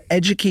 you're able to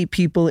educate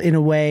people in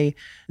a way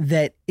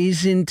that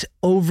isn't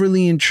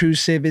overly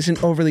intrusive,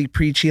 isn't overly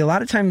preachy. A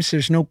lot of times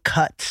there's no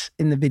cuts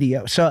in the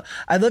video. So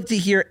I'd love to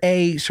hear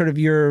sort of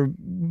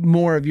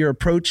more of your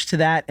approach to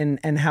that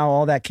and how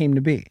all that came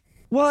to be.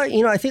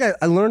 Well, I think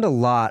I learned a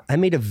lot. I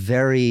made a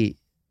very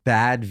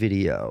bad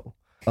video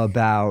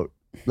about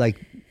like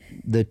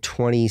the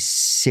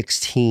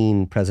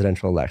 2016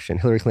 presidential election,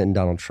 Hillary Clinton,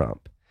 Donald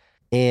Trump.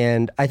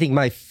 And I think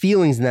my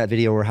feelings in that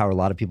video were how a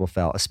lot of people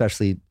felt,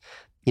 especially,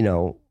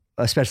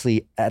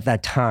 especially at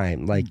that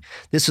time. Like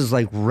this was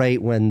like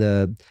right when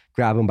the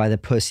grab him by the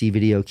pussy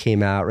video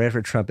came out, right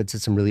after Trump had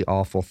said some really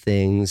awful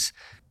things.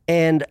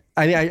 And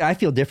I mean, I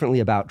feel differently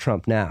about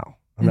Trump now.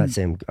 I'm not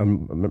saying,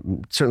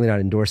 I'm certainly not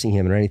endorsing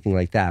him or anything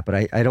like that, but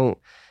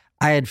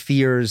I had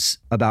fears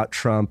about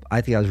Trump.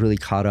 I think I was really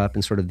caught up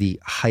in sort of the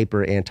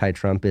hyper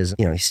anti-Trumpism.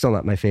 You know, he's still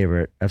not my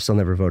favorite. I've still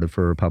never voted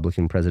for a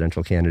Republican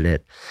presidential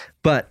candidate.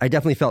 But I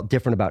definitely felt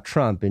different about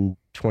Trump in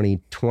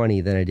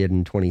 2020 than I did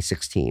in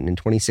 2016. In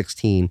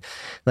 2016,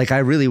 like I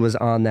really was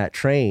on that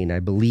train. I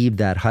believed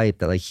that hype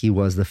that like he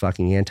was the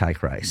fucking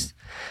Antichrist.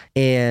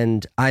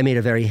 And I made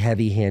a very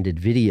heavy-handed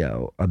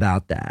video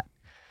about that.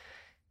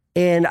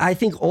 And I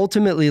think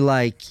ultimately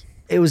like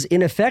it was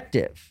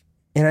ineffective.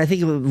 And I think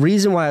the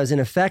reason why I was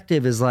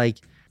ineffective is like,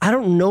 I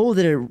don't know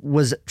that it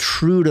was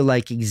true to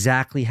like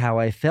exactly how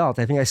I felt.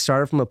 I think I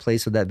started from a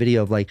place with that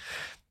video of like,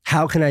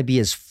 how can I be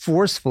as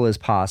forceful as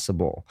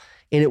possible?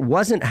 And it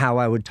wasn't how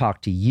I would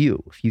talk to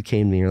you. If you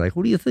came to me and you're like,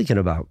 what are you thinking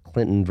about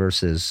Clinton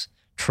versus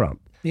Trump?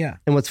 Yeah.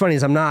 And what's funny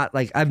is I'm not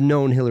like, I've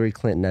known Hillary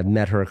Clinton. I've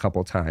met her a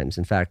couple of times.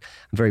 In fact,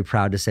 I'm very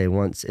proud to say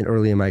once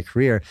early in my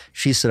career,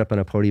 she stood up on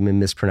a podium and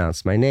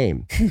mispronounced my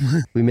name.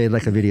 We made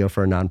like a video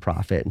for a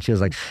nonprofit. And she was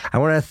like, I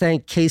want to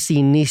thank Casey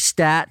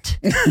Neistat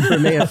for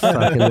being a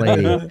fucking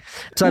lady.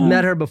 So I've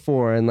met her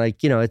before. And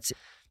like, you know, it's,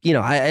 you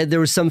know, there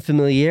was some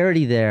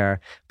familiarity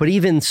there. But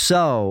even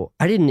so,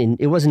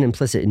 it wasn't an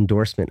implicit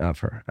endorsement of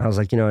her. I was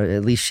like, you know,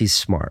 at least she's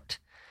smart.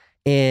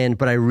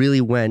 But I really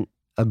went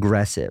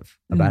aggressive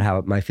about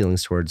how my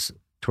feelings towards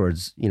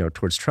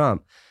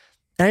Trump.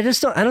 And I don't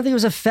think it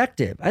was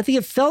effective. I think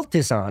it felt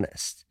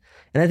dishonest.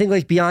 And I think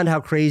like beyond how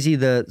crazy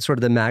the sort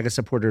of the MAGA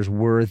supporters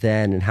were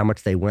then and how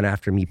much they went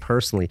after me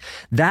personally,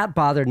 that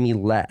bothered me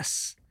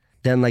less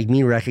than like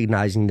me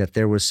recognizing that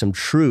there was some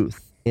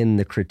truth in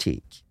the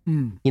critique.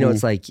 You know,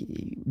 it's like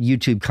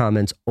YouTube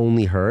comments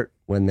only hurt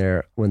when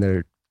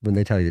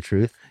they tell you the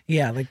truth.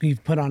 Yeah, like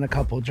you've put on a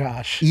couple,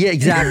 Josh. Yeah,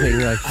 exactly.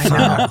 You're like,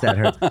 fuck, that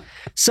hurt.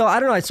 So I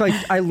don't know. So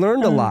I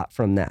learned a lot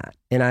from that.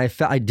 And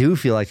I do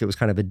feel like it was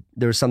kind of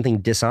there was something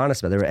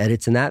dishonest about it. There were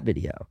edits in that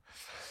video.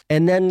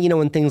 And then, you know,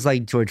 when things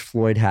like George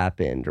Floyd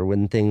happened or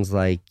when things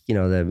like, you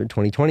know, the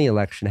 2020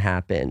 election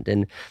happened.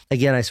 And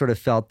again, I sort of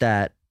felt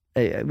that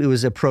it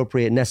was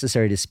appropriate and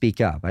necessary to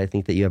speak up. I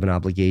think that you have an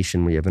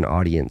obligation when you have an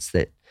audience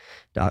that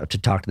to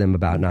talk to them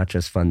about not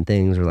just fun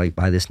things or like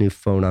buy this new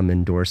phone I'm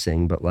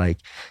endorsing, but like,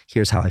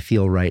 here's how I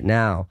feel right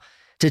now,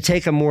 to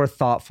take a more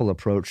thoughtful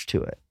approach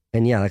to it.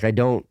 And yeah, like I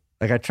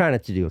try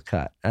not to do a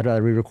cut. I'd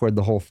rather re-record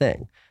the whole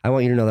thing. I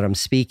want you to know that I'm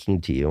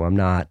speaking to you. I'm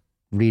not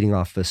reading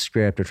off a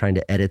script or trying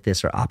to edit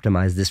this or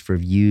optimize this for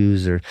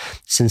views or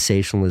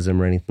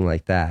sensationalism or anything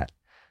like that.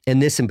 And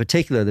this in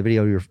particular, the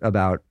video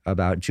about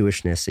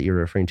Jewishness that you're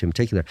referring to in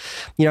particular,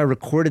 you know, I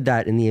recorded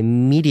that in the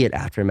immediate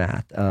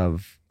aftermath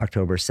of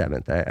October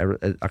 7th.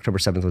 October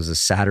 7th was a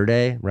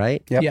Saturday,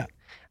 right? Yep. Yeah.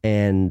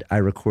 And I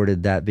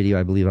recorded that video,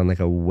 I believe, on like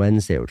a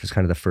Wednesday, which was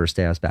kind of the first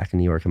day I was back in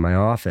New York in my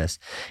office.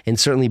 And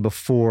certainly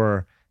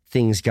before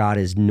things got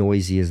as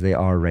noisy as they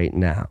are right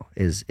now,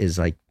 is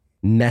like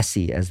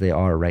messy as they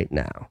are right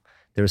now.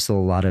 There was still a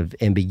lot of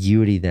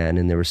ambiguity then,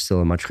 and there was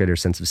still a much greater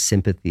sense of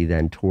sympathy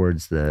then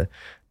towards the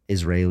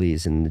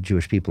Israelis and the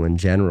Jewish people in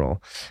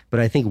general. But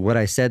I think what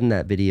I said in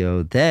that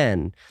video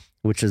then,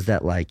 which is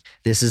that like,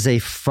 this is a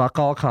fuck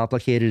all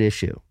complicated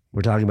issue.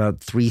 We're talking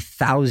about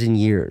 3,000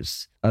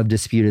 years of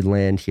disputed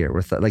land here.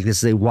 Like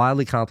this is a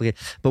wildly complicated,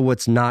 but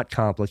what's not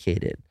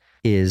complicated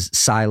is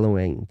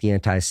siloing the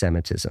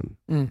anti-Semitism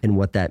and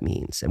what that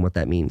means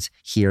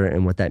here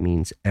and what that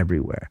means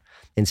everywhere.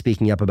 And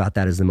speaking up about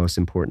that is the most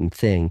important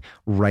thing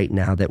right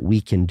now that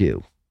we can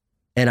do.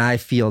 And I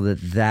feel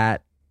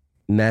that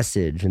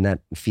message and that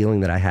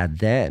feeling that I had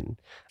then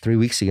 3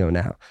 weeks ago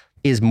now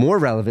is more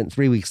relevant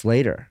 3 weeks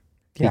later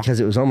because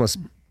it was almost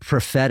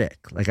prophetic.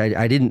 Like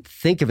I didn't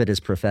think of it as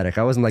prophetic.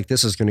 I wasn't like,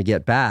 this is going to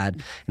get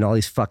bad and all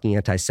these fucking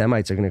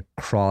anti-Semites are going to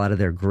crawl out of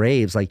their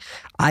graves. Like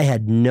I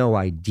had no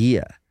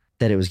idea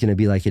that it was going to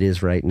be like it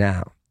is right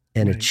now.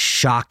 And it's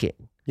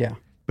shocking. Yeah.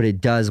 But it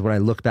does, when I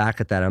look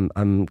back at that,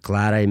 I'm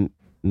glad I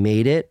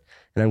made it.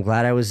 And I'm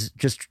glad I was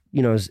just,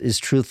 you know, as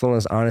truthful and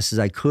as honest as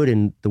I could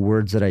in the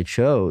words that I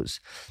chose,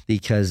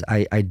 because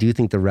I do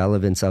think the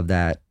relevance of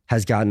that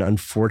has gotten,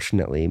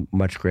 unfortunately,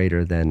 much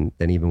greater than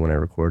even when I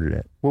recorded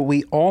it. What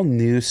we all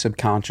knew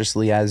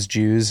subconsciously as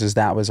Jews as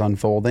that was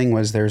unfolding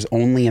was there's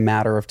only a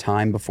matter of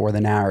time before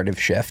the narrative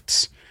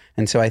shifts.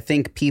 And so I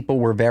think people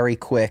were very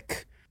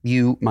quick,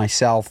 you,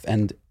 myself,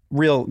 and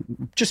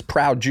just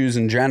proud Jews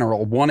in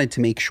general, wanted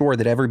to make sure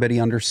that everybody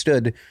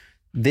understood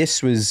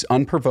this was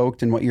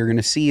unprovoked, and what you're going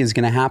to see is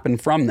going to happen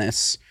from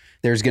this.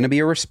 There's going to be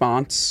a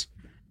response,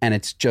 and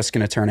it's just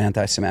going to turn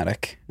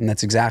anti-Semitic. And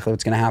that's exactly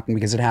what's going to happen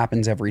because it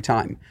happens every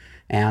time.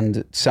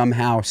 And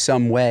somehow,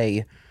 some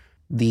way,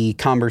 the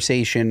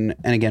conversation,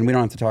 and again, we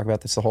don't have to talk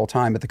about this the whole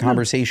time, but the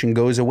conversation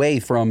goes away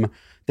from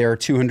there are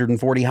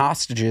 240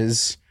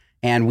 hostages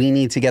and we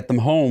need to get them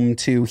home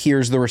to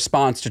here's the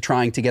response to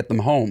trying to get them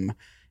home.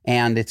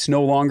 And it's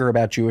no longer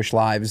about Jewish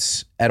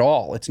lives at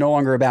all. It's no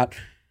longer about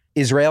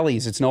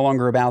Israelis. It's no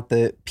longer about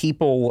the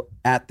people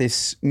at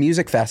this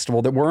music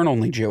festival that weren't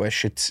only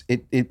Jewish.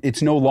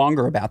 It's no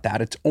longer about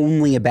that. It's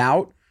only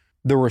about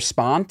the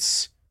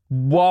response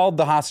while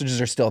the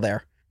hostages are still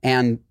there.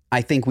 And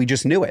I think we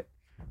just knew it.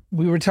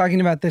 We were talking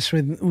about this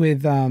with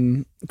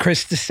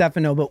Chris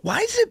DiStefano, but why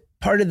is it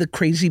part of the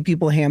Crazy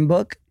People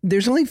Handbook?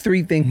 There's only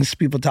 3 things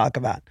people talk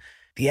about.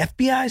 The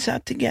FBI's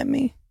out to get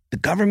me. The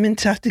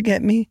government's out to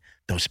get me.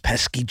 Those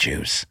pesky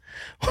Jews.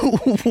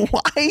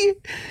 Why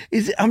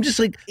is it? I'm just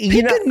like,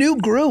 pick a new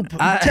group.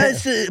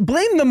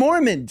 Blame the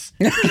Mormons.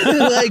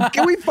 Like,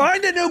 can we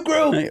find a new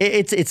group?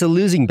 It's a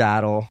losing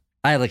battle.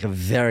 I have like a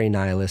very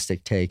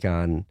nihilistic take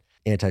on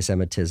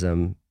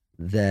anti-Semitism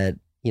that,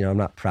 I'm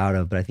not proud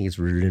of, but I think it's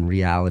rooted in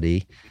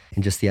reality,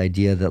 and just the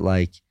idea that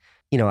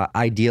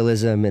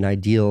idealism and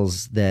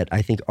ideals that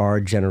I think our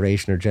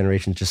generation or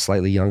generations just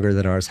slightly younger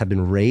than ours have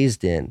been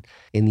raised in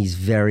these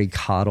very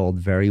coddled,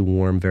 very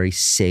warm, very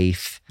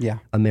safe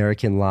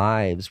American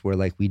lives, where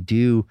we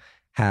do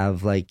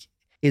have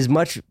as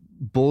much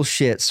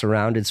bullshit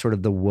surrounded sort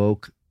of the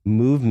woke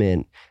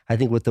movement. I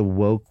think what the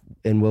woke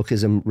and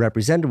wokeism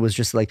represented was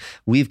just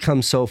we've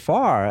come so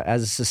far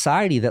as a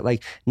society that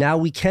now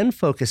we can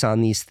focus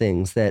on these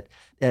things that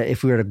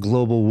if we were at a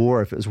global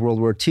war, if it was World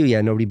War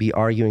II, nobody'd be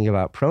arguing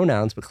about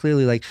pronouns, but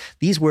clearly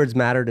these words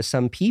matter to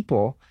some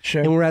people.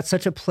 Sure. And we're at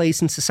such a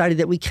place in society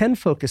that we can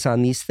focus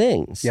on these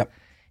things. Yep.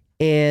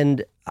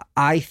 And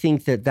I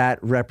think that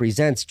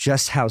represents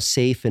just how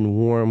safe and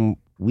warm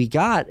we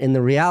got. And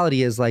the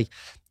reality is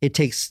it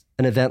takes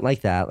an event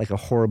like that, like a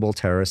horrible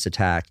terrorist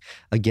attack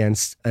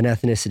against an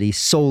ethnicity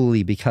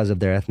solely because of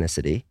their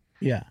ethnicity.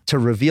 Yeah. To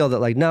reveal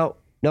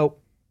that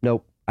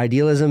nope.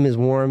 Idealism is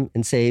warm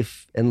and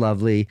safe and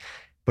lovely,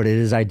 but it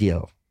is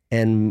ideal.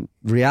 And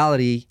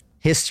reality,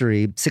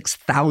 history,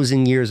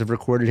 6,000 years of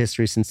recorded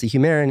history since the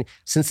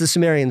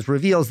Sumerians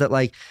reveals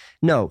that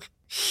no,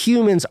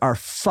 humans are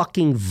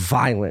fucking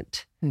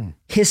violent.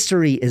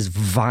 History is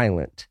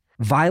violent.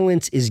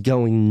 Violence is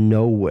going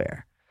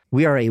nowhere.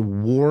 We are a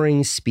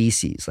warring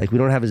species. We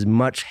don't have as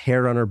much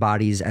hair on our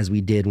bodies as we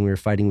did when we were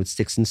fighting with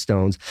sticks and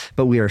stones,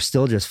 but we are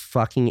still just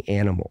fucking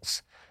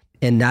animals.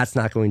 And that's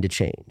not going to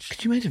change.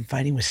 Could you imagine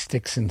fighting with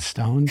sticks and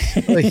stones?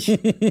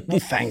 No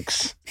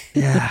thanks.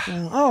 Yeah.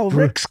 Oh,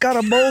 Rick's got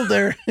a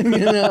boulder.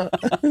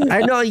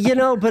 I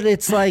know, but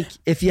it's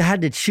if you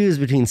had to choose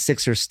between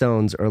sticks or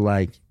stones or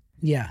M1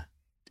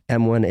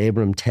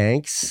 Abram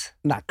tanks.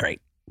 Not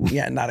great.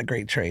 Yeah, not a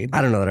great trade.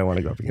 I don't know that I want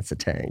to go up against a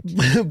tank.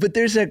 But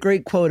there's that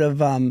great quote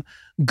of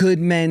good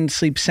men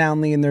sleep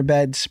soundly in their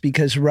beds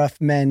because rough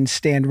men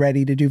stand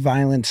ready to do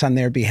violence on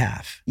their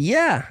behalf.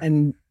 Yeah.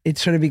 And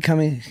it's sort of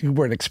becoming, you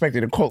weren't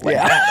expecting a quote like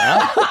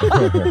that,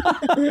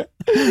 huh?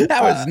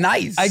 That was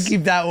nice. I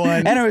keep that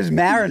one. And it was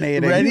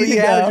marinating. Ready to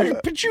go.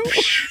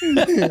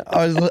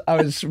 I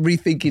was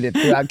rethinking it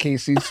throughout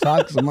Casey's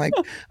talks. I'm like,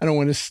 I don't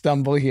want to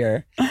stumble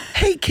here.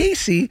 Hey,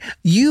 Casey,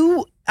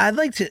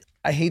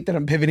 I hate that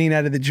I'm pivoting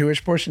out of the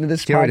Jewish portion of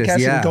this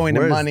podcast and going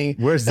to money.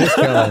 Where's this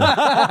going?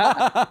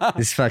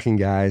 This fucking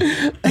guy.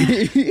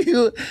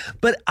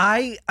 But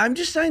I'm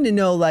just trying to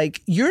know,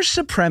 your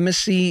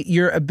supremacy,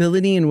 your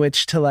ability in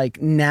which to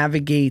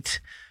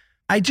navigate.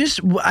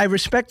 I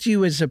respect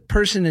you as a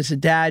person, as a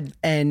dad,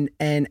 and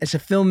as a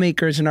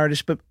filmmaker, as an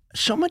artist, but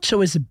so much so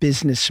as a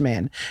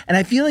businessman. And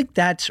I feel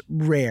that's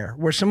rare,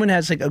 where someone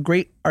has a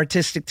great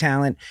artistic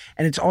talent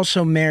and it's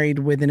also married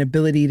with an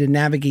ability to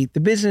navigate the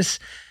business,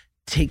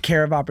 take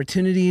care of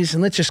opportunities,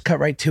 and let's just cut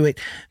right to it.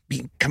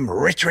 Become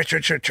rich.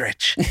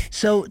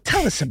 So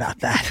tell us about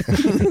that.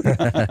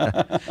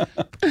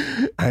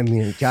 I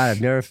mean, God,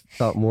 I've never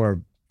felt more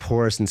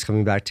poor since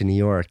coming back to New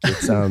York.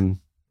 It's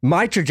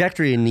my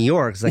trajectory in New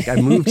York is I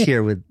moved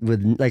here with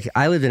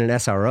I lived in an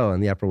SRO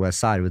on the Upper West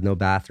Side with no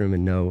bathroom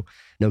and no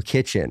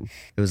kitchen.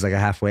 It was a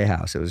halfway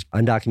house. It was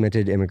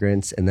undocumented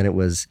immigrants, and then it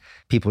was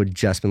people who'd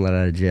just been let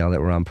out of jail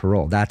that were on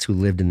parole. That's who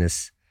lived in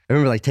this. I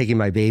remember taking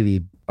my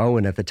baby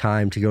Owen at the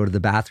time to go to the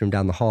bathroom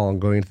down the hall, and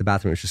going into the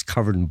bathroom, it was just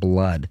covered in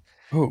blood.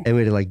 Ooh. And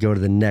we had to go to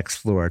the next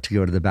floor to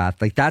go to the bath.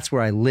 That's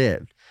where I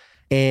lived.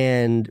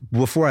 And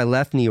before I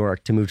left New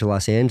York to move to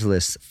Los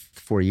Angeles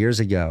 4 years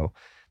ago,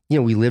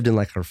 we lived in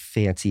a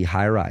fancy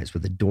high rise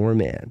with a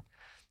doorman.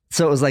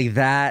 So it was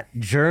that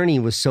journey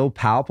was so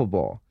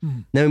palpable.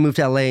 Then we moved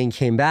to LA and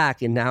came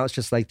back, and now it's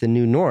just the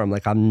new norm.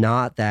 I'm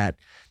not that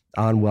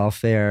on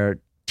welfare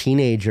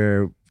teenage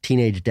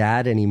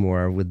dad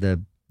anymore with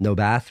the no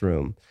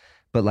bathroom.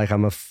 But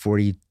I'm a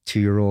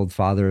 42-year-old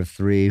father of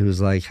 3 who's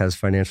has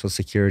financial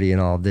security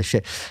and all of this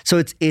shit.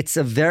 So it's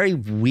a very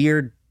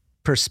weird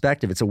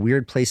perspective. It's a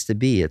weird place to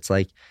be. It's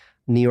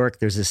New York,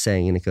 there's this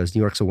saying, and it goes,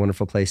 New York's a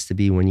wonderful place to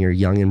be when you're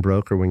young and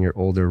broke or when you're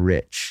old and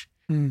rich,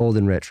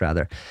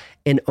 rather.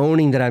 And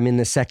owning that I'm in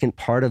the second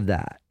part of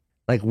that.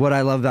 What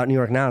I love about New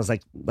York now is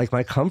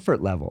my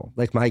comfort level.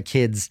 My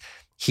kids'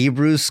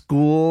 Hebrew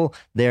school,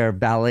 their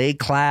ballet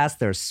class,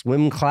 their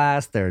swim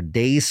class, their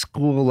day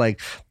school,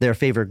 their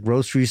favorite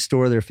grocery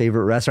store, their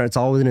favorite restaurant. It's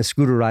all within a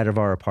scooter ride of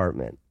our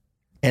apartment.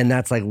 And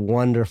that's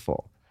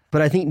wonderful.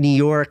 But I think New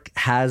York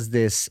has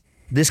this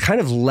this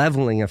kind of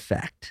leveling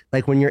effect.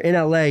 Like when you're in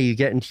LA, you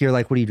get into your,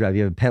 like, what do you drive?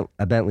 You have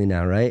a Bentley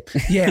now, right?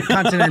 Yeah,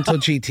 Continental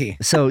GT.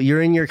 So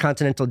you're in your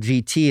Continental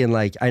GT, and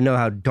like, I know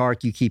how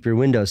dark you keep your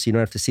windows so you don't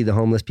have to see the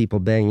homeless people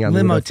banging on the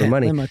window for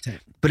money. Limo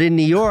tent. But in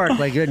New York,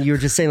 like you were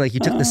just saying, like you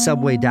took the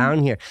subway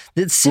down here.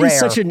 The city's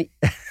such an...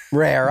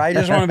 Rare. I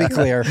just want to be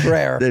clear.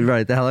 Rare.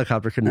 Right. The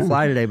helicopter couldn't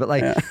fly today. But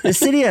like the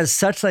city has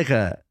such like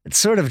it's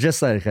sort of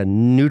just like a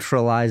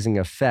neutralizing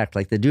effect.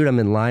 Like the dude I'm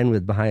in line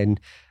with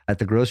behind at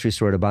the grocery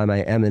store to buy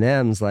my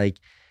M&Ms, like,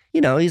 you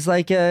know, he's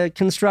like a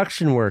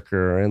construction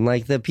worker. And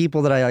like the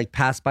people that I like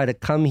pass by to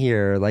come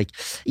here, like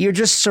you're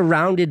just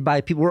surrounded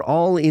by people. We're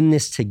all in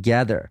this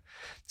together.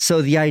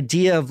 So the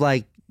idea of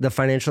like the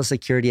financial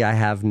security I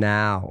have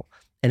now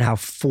and how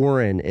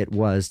foreign it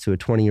was to a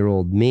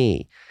 20-year-old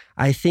me,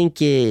 I think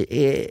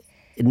New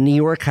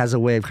York has a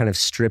way of kind of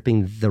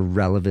stripping the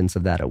relevance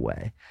of that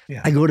away.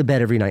 Yeah. I go to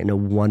bed every night in a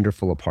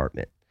wonderful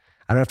apartment.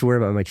 I don't have to worry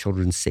about my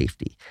children's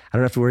safety. I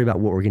don't have to worry about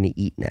what we're going to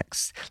eat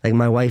next. Like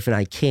my wife and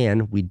I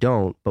we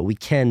don't, but we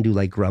can do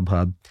like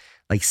Grubhub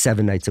like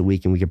 7 nights a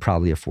week, and we could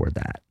probably afford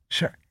that.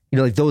 Sure. You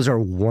know, like those are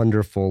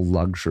wonderful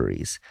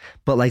luxuries.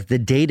 But like the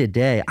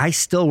day-to-day, I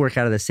still work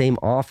out of the same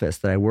office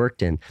that I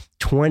worked in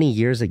 20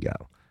 years ago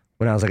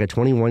when I was like a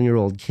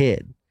 21-year-old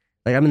kid.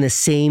 Like I'm in the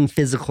same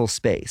physical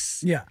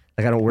space. Yeah.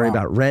 Like I don't worry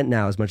about rent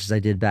now as much as I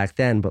did back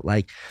then, but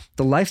like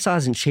the lifestyle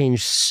hasn't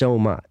changed so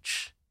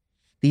much.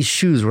 These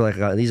shoes were like,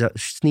 these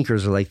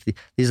sneakers are like,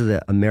 these are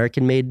the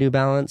American-made New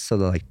Balance, so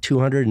they're like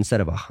 200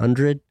 instead of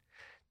 100.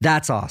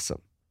 That's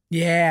awesome.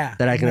 Yeah.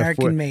 That I can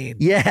American afford.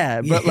 made.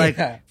 Yeah, but like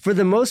for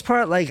the most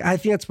part, like I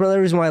think that's one of the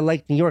reasons why I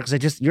like New York,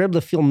 because you're able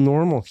to feel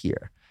normal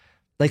here.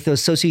 Like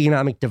those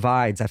socioeconomic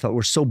divides I felt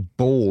were so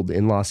bold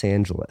in Los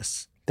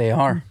Angeles. They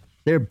are.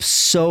 They're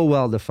so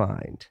well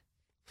defined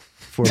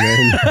for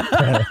men.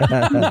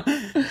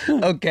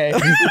 Okay.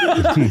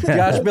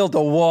 Josh built a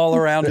wall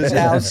around his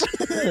house.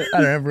 I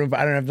don't have room.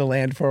 I don't have the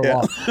land for a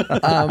wall.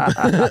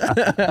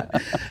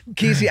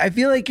 Casey, I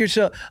feel like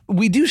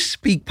we do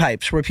speak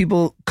pipes where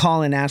people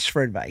call and ask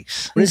for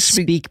advice. What is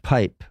speak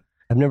pipe?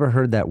 I've never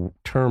heard that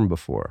term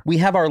before. We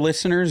have our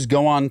listeners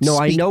go on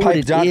I know what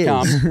it is.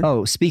 speakpipe.com.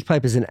 Oh,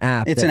 SpeakPipe is an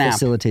app It's an app.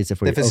 Facilitates it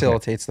for you. It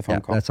facilitates the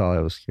phone call. That's all I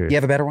was curious. You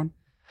have a better one?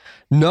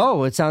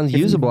 No, it sounds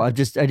usable. I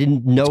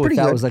didn't know if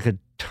that good. was like a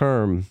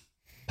term.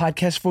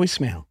 Podcast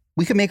voicemail.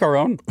 We can make our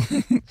own.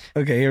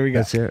 Okay, here we go.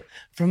 That's it.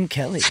 From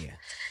Kelly.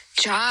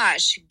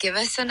 Josh, give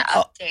us an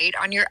update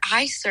on your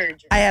eye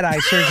surgery. I had eye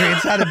surgery.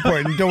 It's not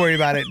important. Don't worry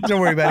about it. Don't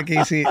worry about it,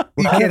 Casey. You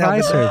What kind of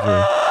eye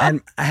surgery?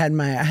 And I had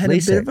a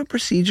bit of a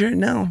procedure.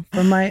 No,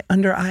 for my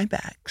under eye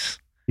bags.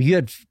 You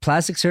had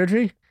plastic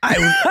surgery? Okay.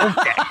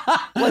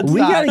 We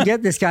got to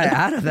get this guy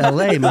out of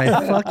LA. My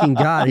fucking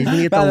God. He's going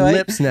to get the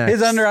lips next.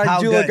 His under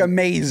eyes do look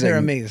amazing. They're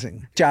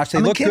amazing. Josh, they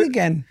I'm look a kid good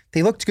again.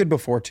 They looked good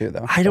before too,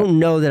 though. I don't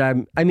know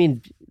that I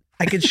mean,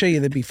 I could show you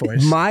the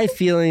befores. my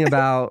feeling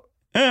about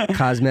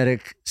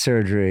cosmetic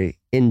surgery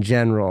in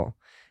general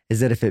is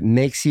that if it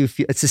makes you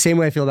feel, it's the same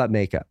way I feel about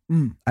makeup.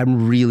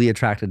 I'm really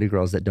attracted to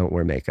girls that don't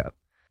wear makeup.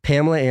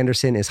 Pamela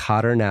Anderson is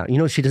hotter now. You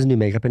know, she doesn't do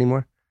makeup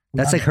anymore.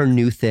 That's like her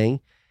new thing.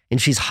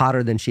 And she's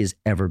hotter than she has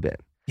ever been.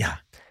 Yeah.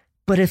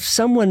 But if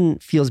someone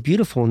feels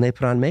beautiful and they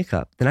put on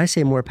makeup, then I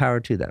say more power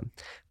to them.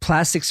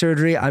 Plastic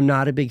surgery, I'm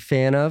not a big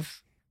fan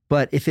of.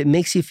 But if it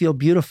makes you feel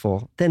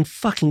beautiful, then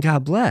fucking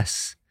God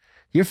bless.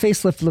 Your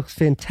facelift looks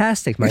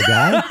fantastic, my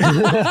guy.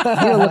 You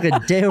don't look a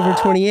day over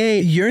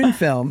 28. You're in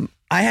film.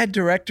 I had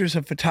directors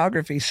of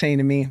photography saying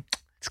to me,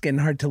 it's getting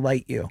hard to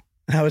light you.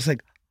 And I was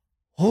like,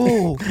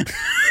 oh, okay.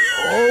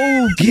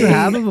 Do you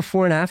have a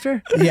before and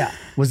after? Yeah.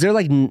 Was there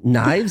like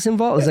knives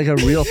involved? Was it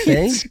like a real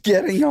thing? It's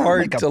getting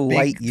hard to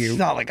light you. It's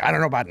not like, I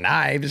don't know about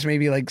knives,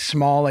 maybe like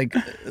small, like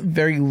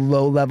very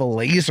low level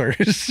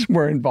lasers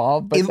were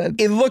involved. But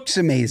It looks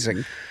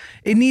amazing.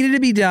 It needed to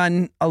be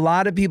done. A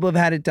lot of people have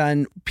had it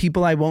done.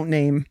 People I won't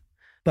name,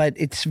 but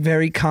it's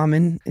very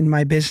common in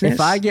my business. If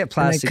I get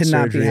plastic could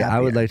not be surgery, I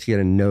would happier. like to get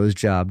a nose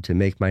job to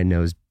make my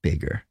nose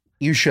bigger.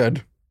 You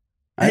should.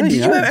 Have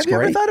you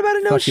ever thought about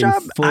a nose Fucking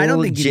job? I don't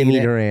full think you Jimmy need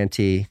it.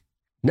 Durante.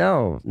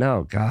 No,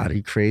 God, are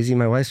you crazy?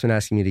 My wife's been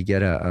asking me to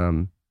get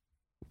a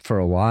for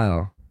a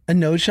while. A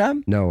nose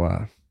job?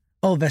 No,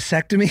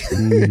 vasectomy.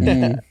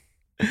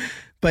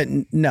 But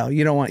no,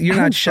 you don't want. You're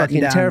I'm not shutting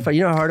fucking down. terrified.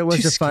 You know how hard it was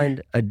Too to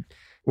find a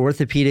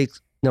orthopedic.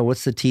 No,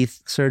 what's the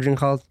teeth surgeon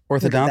called?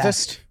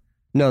 Orthodontist?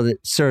 No, the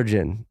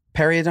surgeon.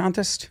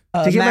 Periodontist?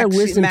 To get my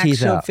wisdom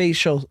teeth out.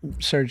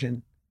 Maxillofacial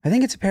surgeon. I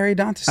think it's a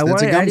periodontist. I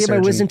That's wanted a gum to get my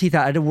surgeon. wisdom teeth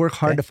out. I had to work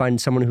hard Okay. to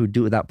find someone who would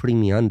do it without putting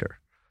me under.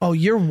 Oh,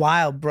 you're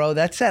wild, bro.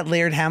 That's that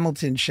Laird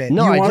Hamilton shit.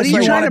 No, I what are just you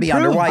like- trying want to be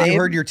prove, under. Why? You babe?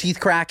 heard your teeth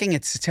cracking?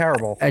 It's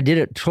terrible. I did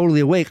it totally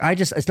awake.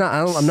 It's not,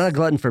 I'm not a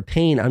glutton for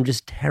pain. I'm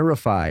just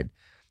terrified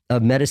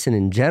of medicine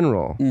in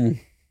general. I'm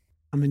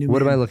a new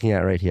What am I man. looking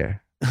at right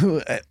here?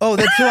 Oh,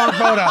 that's the wrong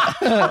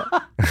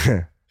photo.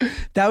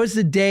 That was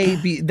the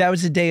day. That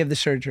was the day of the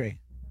surgery.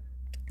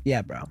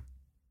 Yeah, bro.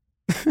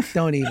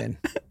 Don't even,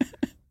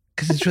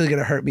 because it's really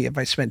gonna hurt me if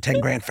I spent 10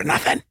 grand for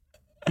nothing.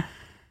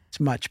 It's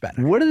much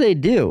better. What do they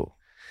do?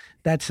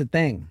 That's the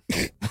thing.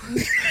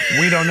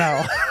 We don't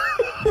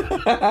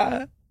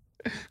know.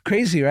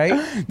 Crazy,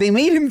 right? They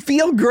made him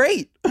feel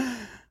great.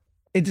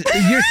 He's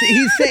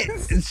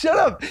saying, shut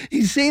up.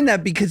 He's saying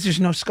that because there's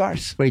no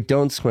scars. Wait,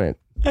 don't squint.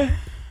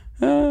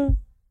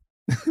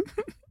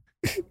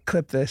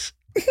 Clip this.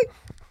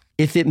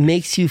 If it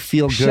makes you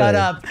feel good. Shut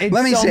up. It's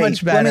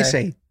much better. Let me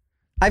see.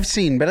 I've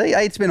seen, but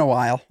it's been a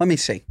while. Let me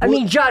see. I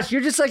mean, Josh,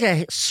 you're just like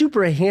a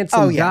super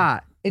handsome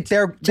guy.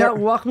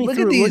 Walk me Look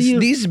through at it. these.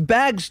 These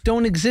bags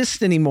don't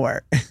exist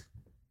anymore.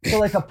 So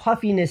like a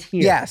puffiness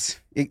here. Yes.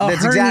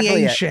 That's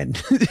exactly it.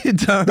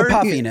 It's a the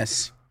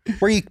puffiness.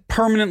 Where you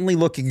permanently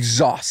look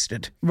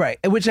exhausted. Right.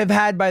 Which I've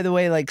had, by the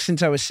way, like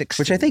since I was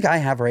 16. Which I think I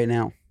have right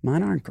now.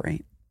 Mine aren't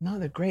great. No,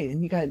 they're great.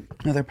 And you got...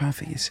 No, they're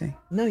puffy, you see.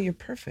 No, you're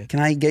perfect. Can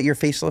I get your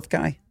facelift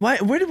guy? Why?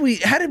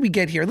 How did we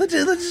get here? Let's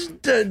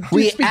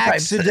we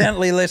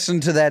accidentally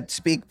listened to that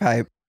speak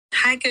pipe.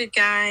 Hi, good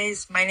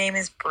guys. My name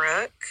is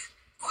Brooke.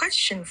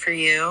 Question for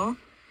you.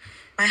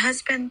 My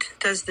husband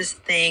does this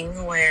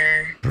thing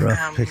where... Brooke,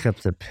 pick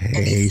up the pace.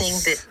 Anything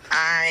that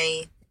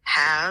I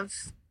have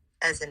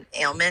as an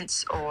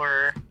ailment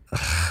or...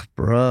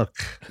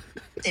 Brooke.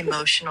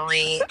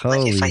 Emotionally, Holy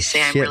like if I say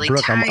shit, I'm really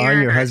Brooke, tired, I'm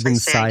on your or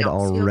husband's if I say I side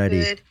don't feel already.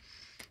 good,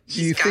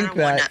 he's gotta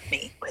one-up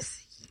me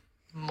with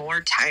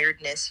more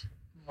tiredness,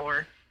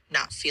 more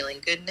not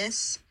feeling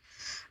goodness,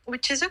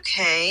 which is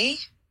okay,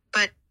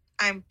 but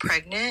I'm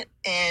pregnant,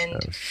 and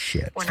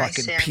when I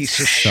say I'm piece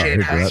of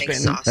tired, shit, I'm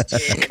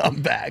exhausted,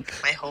 come back.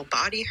 my whole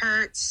body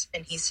hurts,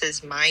 and he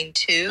says mine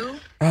too.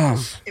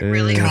 Oh, it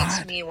really God.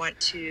 makes me want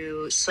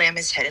to slam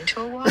his head into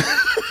a wall.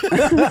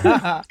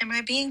 Am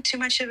I being too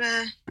much of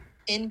a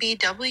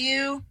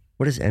NBW?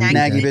 What is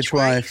Naggy bitch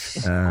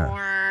wife?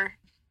 Or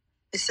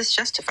is this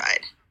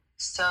justified?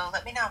 So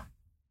let me know.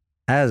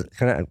 Huh?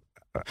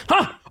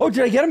 Oh,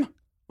 did I get him?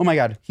 Oh my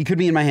God, he could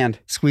be in my hand.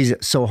 Squeeze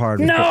it so hard.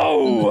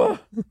 No!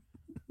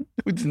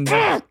 It's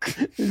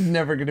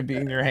never going to be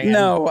in your hand.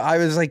 No, I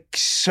was like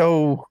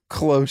so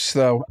close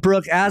though.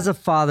 Brooke, as a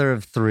father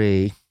of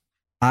 3,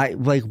 I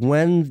like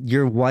when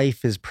your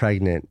wife is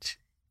pregnant,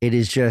 it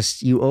is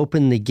just, you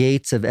open the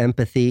gates of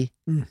empathy,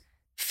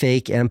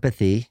 fake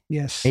empathy.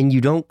 Yes. And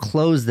you don't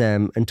close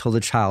them until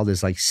the child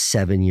is like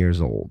 7 years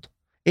old.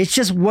 It's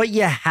just what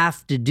you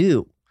have to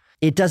do.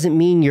 It doesn't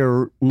mean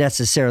you're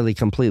necessarily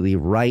completely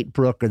right,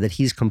 Brooke, or that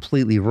he's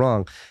completely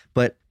wrong.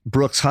 But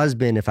Brooke's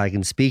husband, if I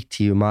can speak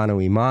to you, mano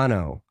y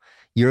mano,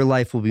 your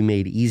life will be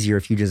made easier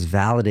if you just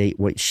validate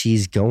what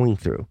she's going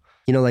through.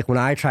 You know, like when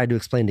I tried to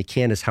explain to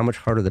Candace how much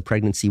harder the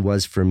pregnancy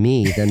was for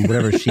me than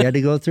whatever she had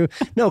to go through.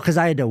 No, because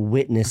I had to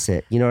witness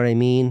it. You know what I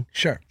mean?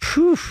 Sure.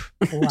 Whew,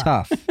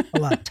 tough. A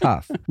lot.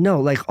 Tough. No,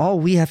 like all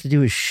we have to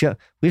do is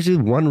we have to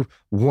do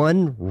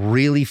one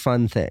really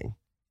fun thing.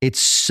 It's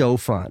so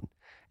fun.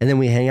 And then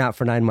we hang out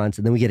for 9 months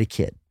and then we get a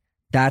kid.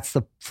 That's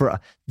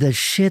the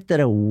shit that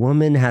a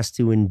woman has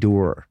to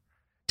endure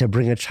to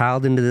bring a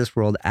child into this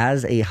world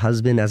as a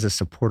husband, as a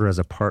supporter, as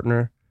a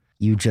partner.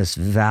 You just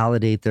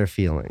validate their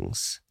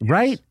feelings,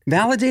 right?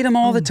 Validate them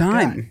all the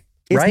time.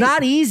 It's right?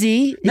 not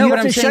easy. No, you but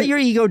have to I'm saying, shut your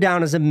ego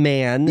down as a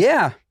man.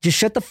 Yeah. Just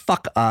shut the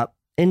fuck up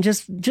and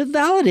just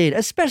validate,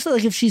 especially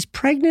like if she's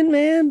pregnant,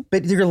 man.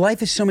 But your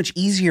life is so much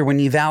easier when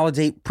you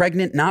validate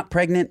pregnant, not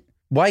pregnant.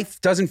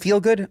 Wife doesn't feel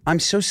good. I'm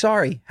so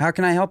sorry. How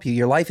can I help you?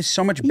 Your life is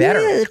so much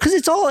better. Yeah, because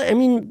it's all, I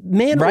mean,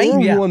 man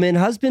or woman,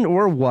 husband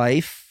or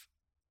wife,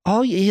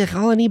 all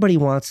anybody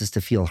wants is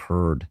to feel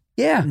heard.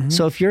 Yeah. Mm-hmm.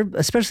 So if you're,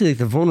 especially like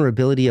the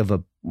vulnerability of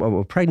a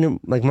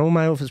pregnant, like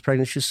my wife is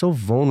pregnant, she's so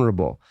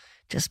vulnerable.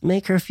 Just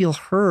make her feel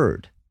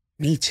heard.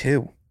 Me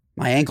too.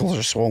 My ankles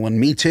are swollen.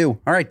 Me too.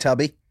 All right,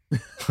 Tubby.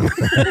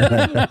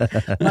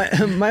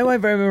 my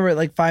wife, I remember at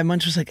like 5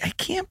 months, was like, I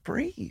can't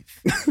breathe.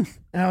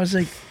 And I was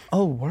like,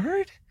 oh,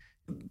 word?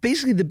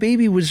 Basically, the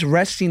baby was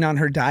resting on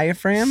her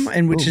diaphragm,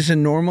 and which is a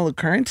normal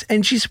occurrence.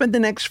 And she spent the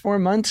next 4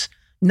 months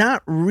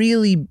not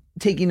really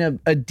taking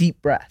a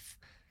deep breath.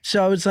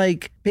 So I was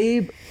like,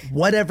 babe,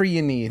 whatever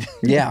you need.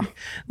 Yeah.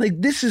 Like,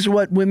 this is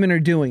what women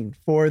are doing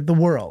for the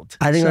world.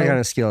 I think like on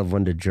a scale of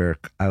 1 to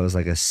jerk, I was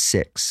like a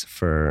 6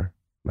 for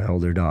my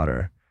older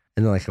daughter.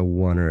 And then like a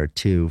 1 or a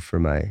 2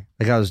 for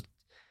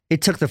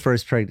it took the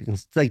first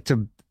pregnancy, like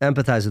to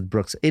empathize with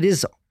Brooks. It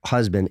is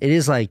husband. It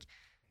is like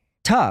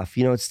tough.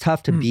 You know, it's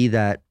tough to be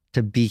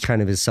to be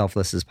kind of as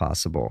selfless as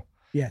possible.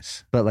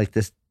 Yes. But like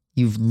this,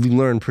 you've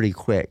learned pretty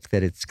quick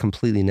that it's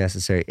completely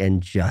necessary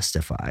and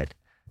justified.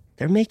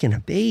 They're making a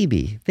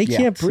baby. They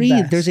can't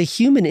breathe. There's a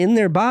human in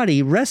their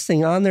body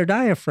resting on their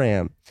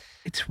diaphragm.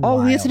 It's wild.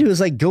 All we have to do is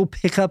like go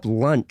pick up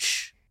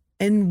lunch.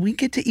 And we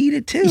get to eat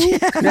it too.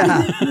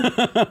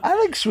 Yeah.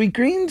 I like sweet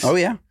greens. Oh,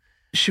 yeah.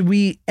 Should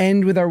we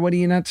end with our What Are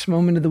You Nuts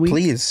moment of the week?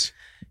 Please.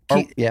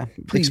 Please.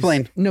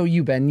 Explain. No,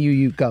 you, Ben.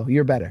 You go.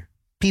 You're better.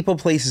 People,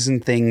 places,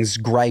 and things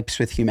gripes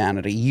with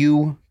humanity.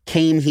 You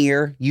came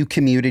here, you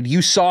commuted,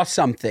 you saw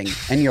something,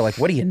 and you're like,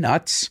 what are you,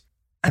 nuts?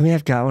 I mean,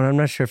 I've got one. I'm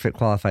not sure if it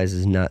qualifies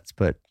as nuts,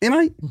 but... Am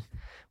I?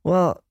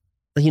 Well,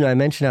 you know, I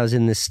mentioned I was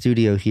in this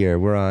studio here.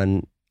 We're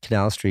on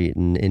Canal Street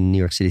in New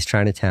York City's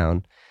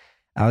Chinatown.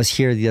 I was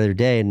here the other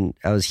day, and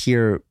I was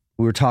here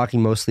we were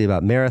talking mostly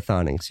about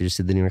marathoning. So you just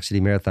did the New York City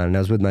Marathon. And I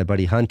was with my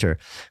buddy Hunter,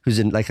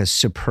 who's like a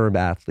superb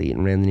athlete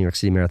and ran the New York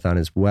City Marathon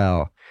as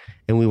well.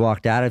 And we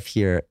walked out of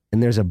here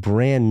and there's a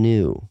brand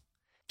new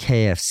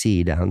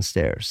KFC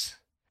downstairs.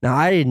 Now,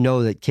 I didn't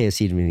know that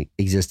KFC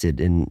existed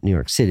in New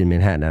York City, in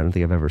Manhattan. I don't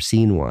think I've ever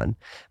seen one.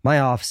 My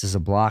office is a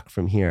block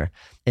from here.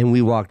 And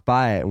we walked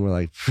by it and we're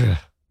like,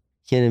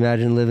 can't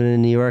imagine living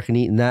in New York and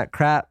eating that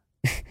crap.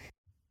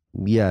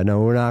 Yeah,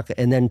 no, we're not.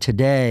 And then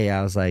today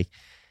I was like,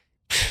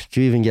 did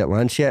you even get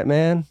lunch yet,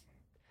 man?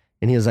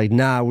 And he was like,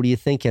 nah, what are you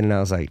thinking? And I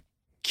was like,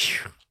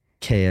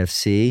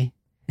 KFC.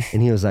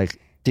 And he was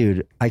like,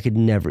 dude, I could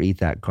never eat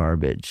that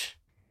garbage.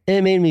 And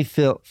it made me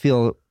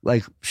feel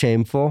like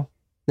shameful.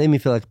 Made me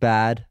feel like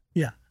bad.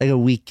 Yeah. Like a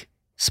weak,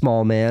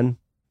 small man.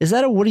 Is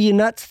that a what are you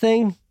nuts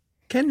thing?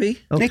 Can be.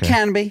 Okay. It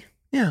can be.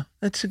 Yeah,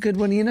 that's a good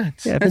what are you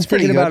nuts. Yeah, I've been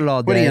thinking about it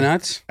all day. What are you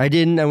nuts? I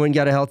didn't. I went and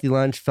got a healthy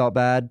lunch. Felt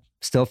bad.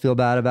 Still feel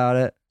bad about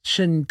it.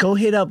 Shouldn't go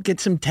hit up, get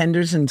some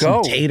tenders and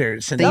some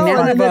taters. And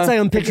that's like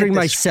I'm picturing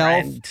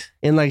myself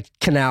in like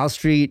Canal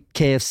Street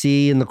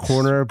KFC in the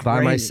corner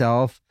by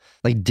myself.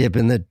 Like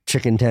dipping the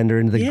chicken tender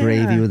into the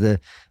gravy with the,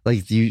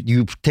 like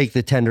you take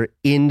the tender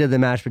into the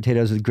mashed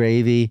potatoes with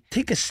gravy.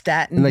 Take a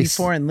statin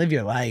before and live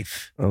your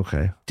life.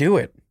 Okay. Do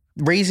it.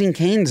 Raising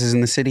Cane's is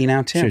in the city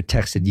now too. Should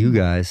have texted you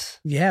guys.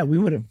 Yeah, we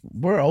would have.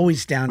 We're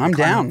always down. I'm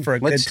down for a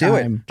Let's good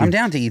time. do it. I'm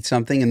down to eat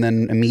something and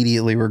then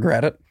immediately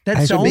regret it.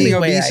 That's the only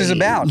being way obese is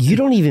about. You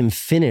don't even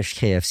finish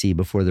KFC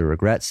before the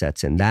regret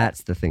sets in.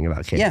 That's the thing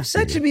about KFC. Yes,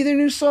 that should be their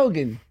new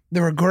slogan.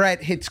 The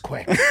regret hits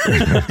quick.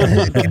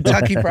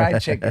 Kentucky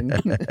Fried Chicken.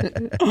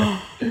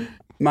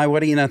 My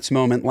what are you nuts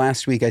moment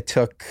last week, I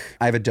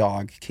have a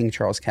dog, King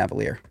Charles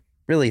Cavalier,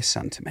 really a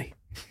son to me.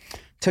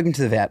 Took him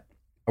to the vet.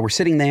 We're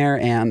sitting there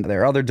and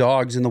there are other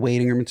dogs in the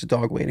waiting room. It's a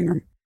dog waiting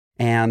room.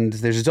 And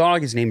there's a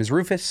dog, his name is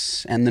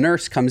Rufus, and the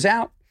nurse comes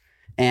out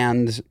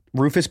and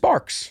Rufus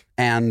barks.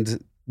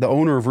 And the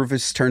owner of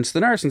Rufus turns to the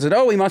nurse and said,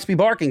 oh, he must be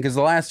barking because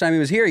the last time he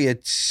was here, you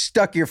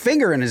stuck your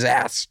finger in his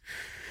ass.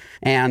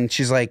 And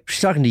she's like...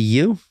 She's talking to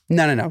you?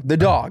 No. The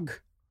dog.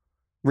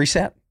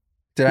 Reset.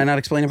 Did I not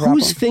explain it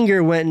properly? Whose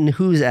finger went in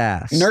whose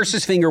ass?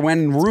 Nurse's finger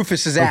went in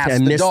Rufus's ass, I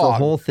missed the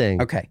whole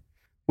thing. Okay.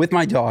 With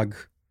my dog.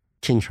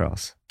 King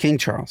Charles.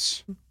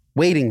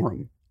 Waiting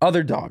room.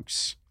 Other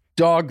dogs.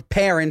 Dog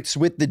parents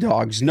with the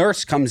dogs.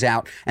 Nurse comes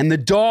out and the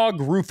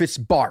dog Rufus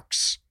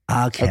barks.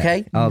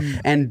 Okay?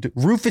 And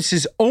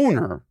Rufus's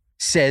owner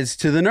says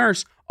to the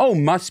nurse, oh,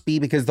 must be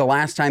because the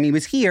last time he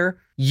was here,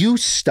 you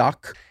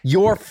stuck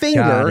your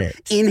finger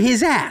in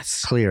his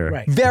ass. Clear.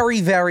 Right.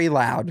 Very, very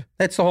loud.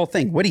 That's the whole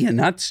thing. What are you,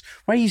 nuts?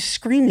 Why are you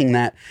screaming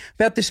that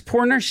about this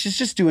poor nurse? She's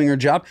just doing her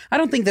job. I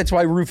don't think that's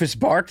why Rufus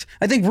barked.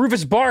 I think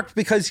Rufus barked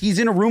because he's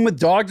in a room with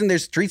dogs and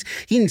there's treats.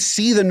 He didn't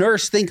see the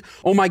nurse think,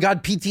 oh my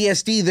God,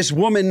 PTSD. This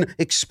woman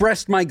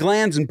expressed my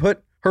glands and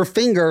put her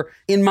finger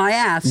in my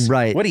ass.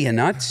 Right. What are you,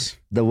 nuts?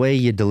 The way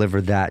you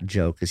delivered that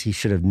joke is he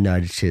should have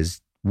nudged his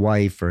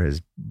wife or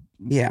his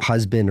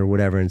husband or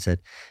whatever and said,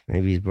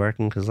 maybe he's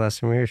barking because last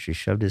time we were here, she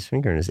shoved his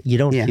finger in his... You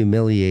don't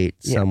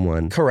humiliate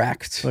someone.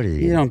 Correct. What is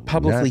you don't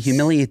publicly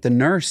humiliate the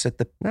nurse at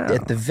the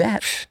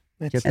vet.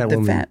 Get that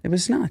woman, vet. It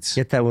was nuts.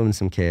 Get that woman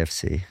some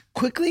KFC.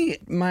 Quickly,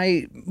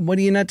 my what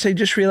are you nuts? I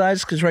just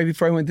realized because right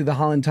before I went through the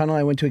Holland Tunnel,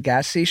 I went to a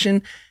gas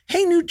station.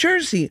 Hey, New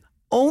Jersey,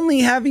 only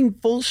having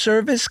full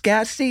service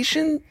gas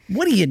station?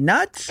 What are you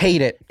nuts?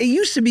 Hate it. It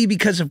used to be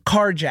because of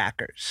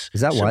carjackers.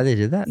 Is that why they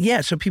did that?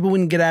 Yeah, so people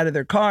wouldn't get out of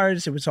their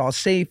cars. It was all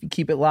safe. You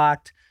keep it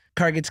locked.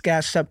 Car gets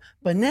gassed up.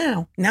 But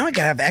now I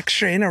gotta have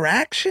extra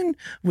interaction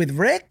with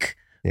Rick.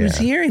 Who's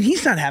here and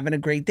he's not having a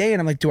great day. And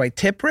I'm like, do I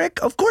tip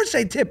Rick? Of course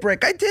I tip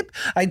Rick. I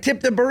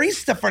tip the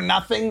barista for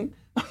nothing.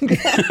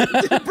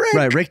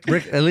 Right, Rick.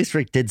 At least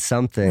Rick did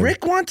something.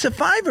 Rick wants a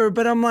 $5,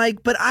 but I'm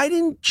like, but I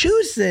didn't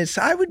choose this.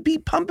 I would be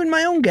pumping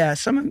my own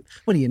gas.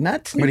 What are you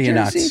nuts? What are you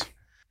nuts?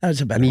 That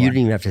was a better you one.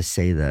 didn't even have to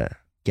say the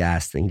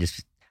gas thing.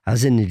 Just I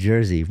was in New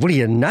Jersey. What are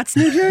you nuts,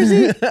 New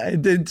Jersey?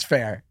 It's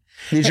fair.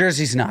 New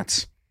Jersey's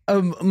nuts.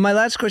 My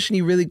last question to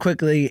you really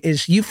quickly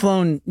is you've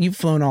flown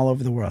all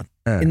over the world.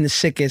 In the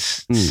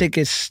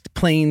sickest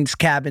planes,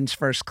 cabins,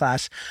 first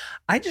class.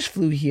 I just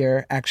flew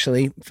here,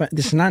 actually.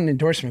 This is not an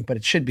endorsement, but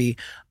it should be,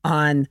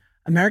 on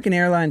American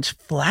Airlines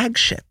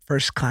flagship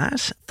first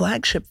class,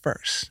 flagship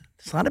first.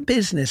 There's a lot of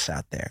business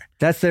out there.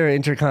 That's their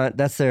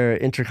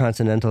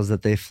intercontinentals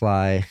that they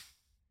fly.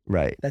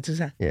 Right. That's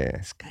exactly. Yeah.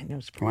 This guy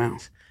knows Wow.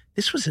 planes.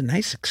 This was a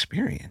nice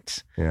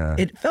experience. Yeah.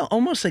 It felt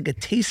almost like a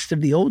taste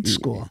of the old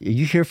school. Are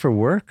you here for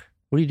work?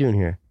 What are you doing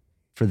here?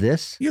 For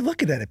this? You're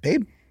looking at it,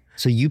 babe.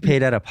 So you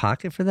paid out of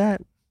pocket for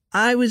that?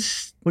 I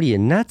was... What are you,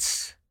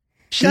 nuts?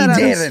 Shout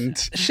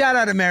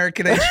out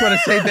American. I just want to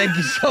say thank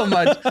you so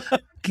much.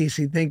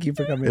 Casey, thank you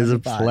for coming. It was a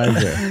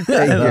pleasure.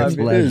 It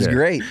was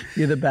great.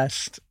 You're the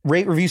best.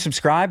 Rate, review,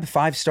 subscribe.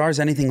 5 stars,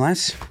 anything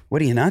less.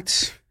 What are you,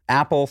 nuts?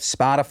 Apple,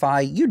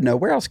 Spotify,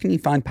 where else can you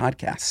find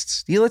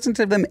podcasts? Do you listen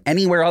to them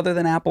anywhere other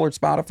than Apple or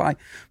Spotify?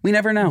 We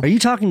never know. Are you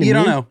talking to me? You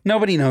don't know.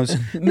 Nobody knows.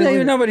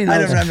 Nobody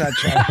knows. I'm not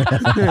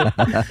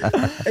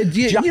sure.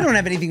 You don't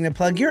have anything to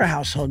plug. You're a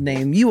household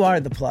name. You are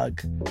the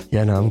plug.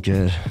 Yeah, no, I'm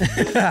good.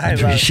 I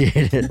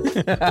appreciate it.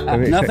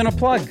 Nothing to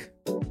plug.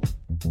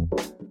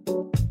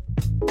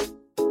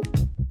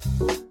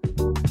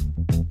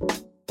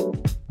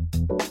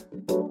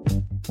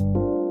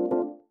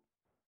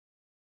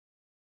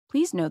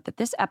 Please note that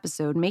this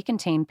episode may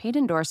contain paid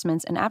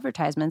endorsements and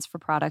advertisements for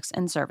products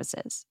and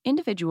services.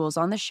 Individuals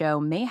on the show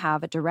may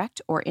have a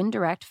direct or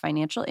indirect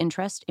financial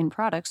interest in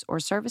products or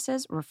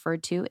services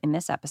referred to in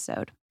this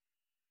episode.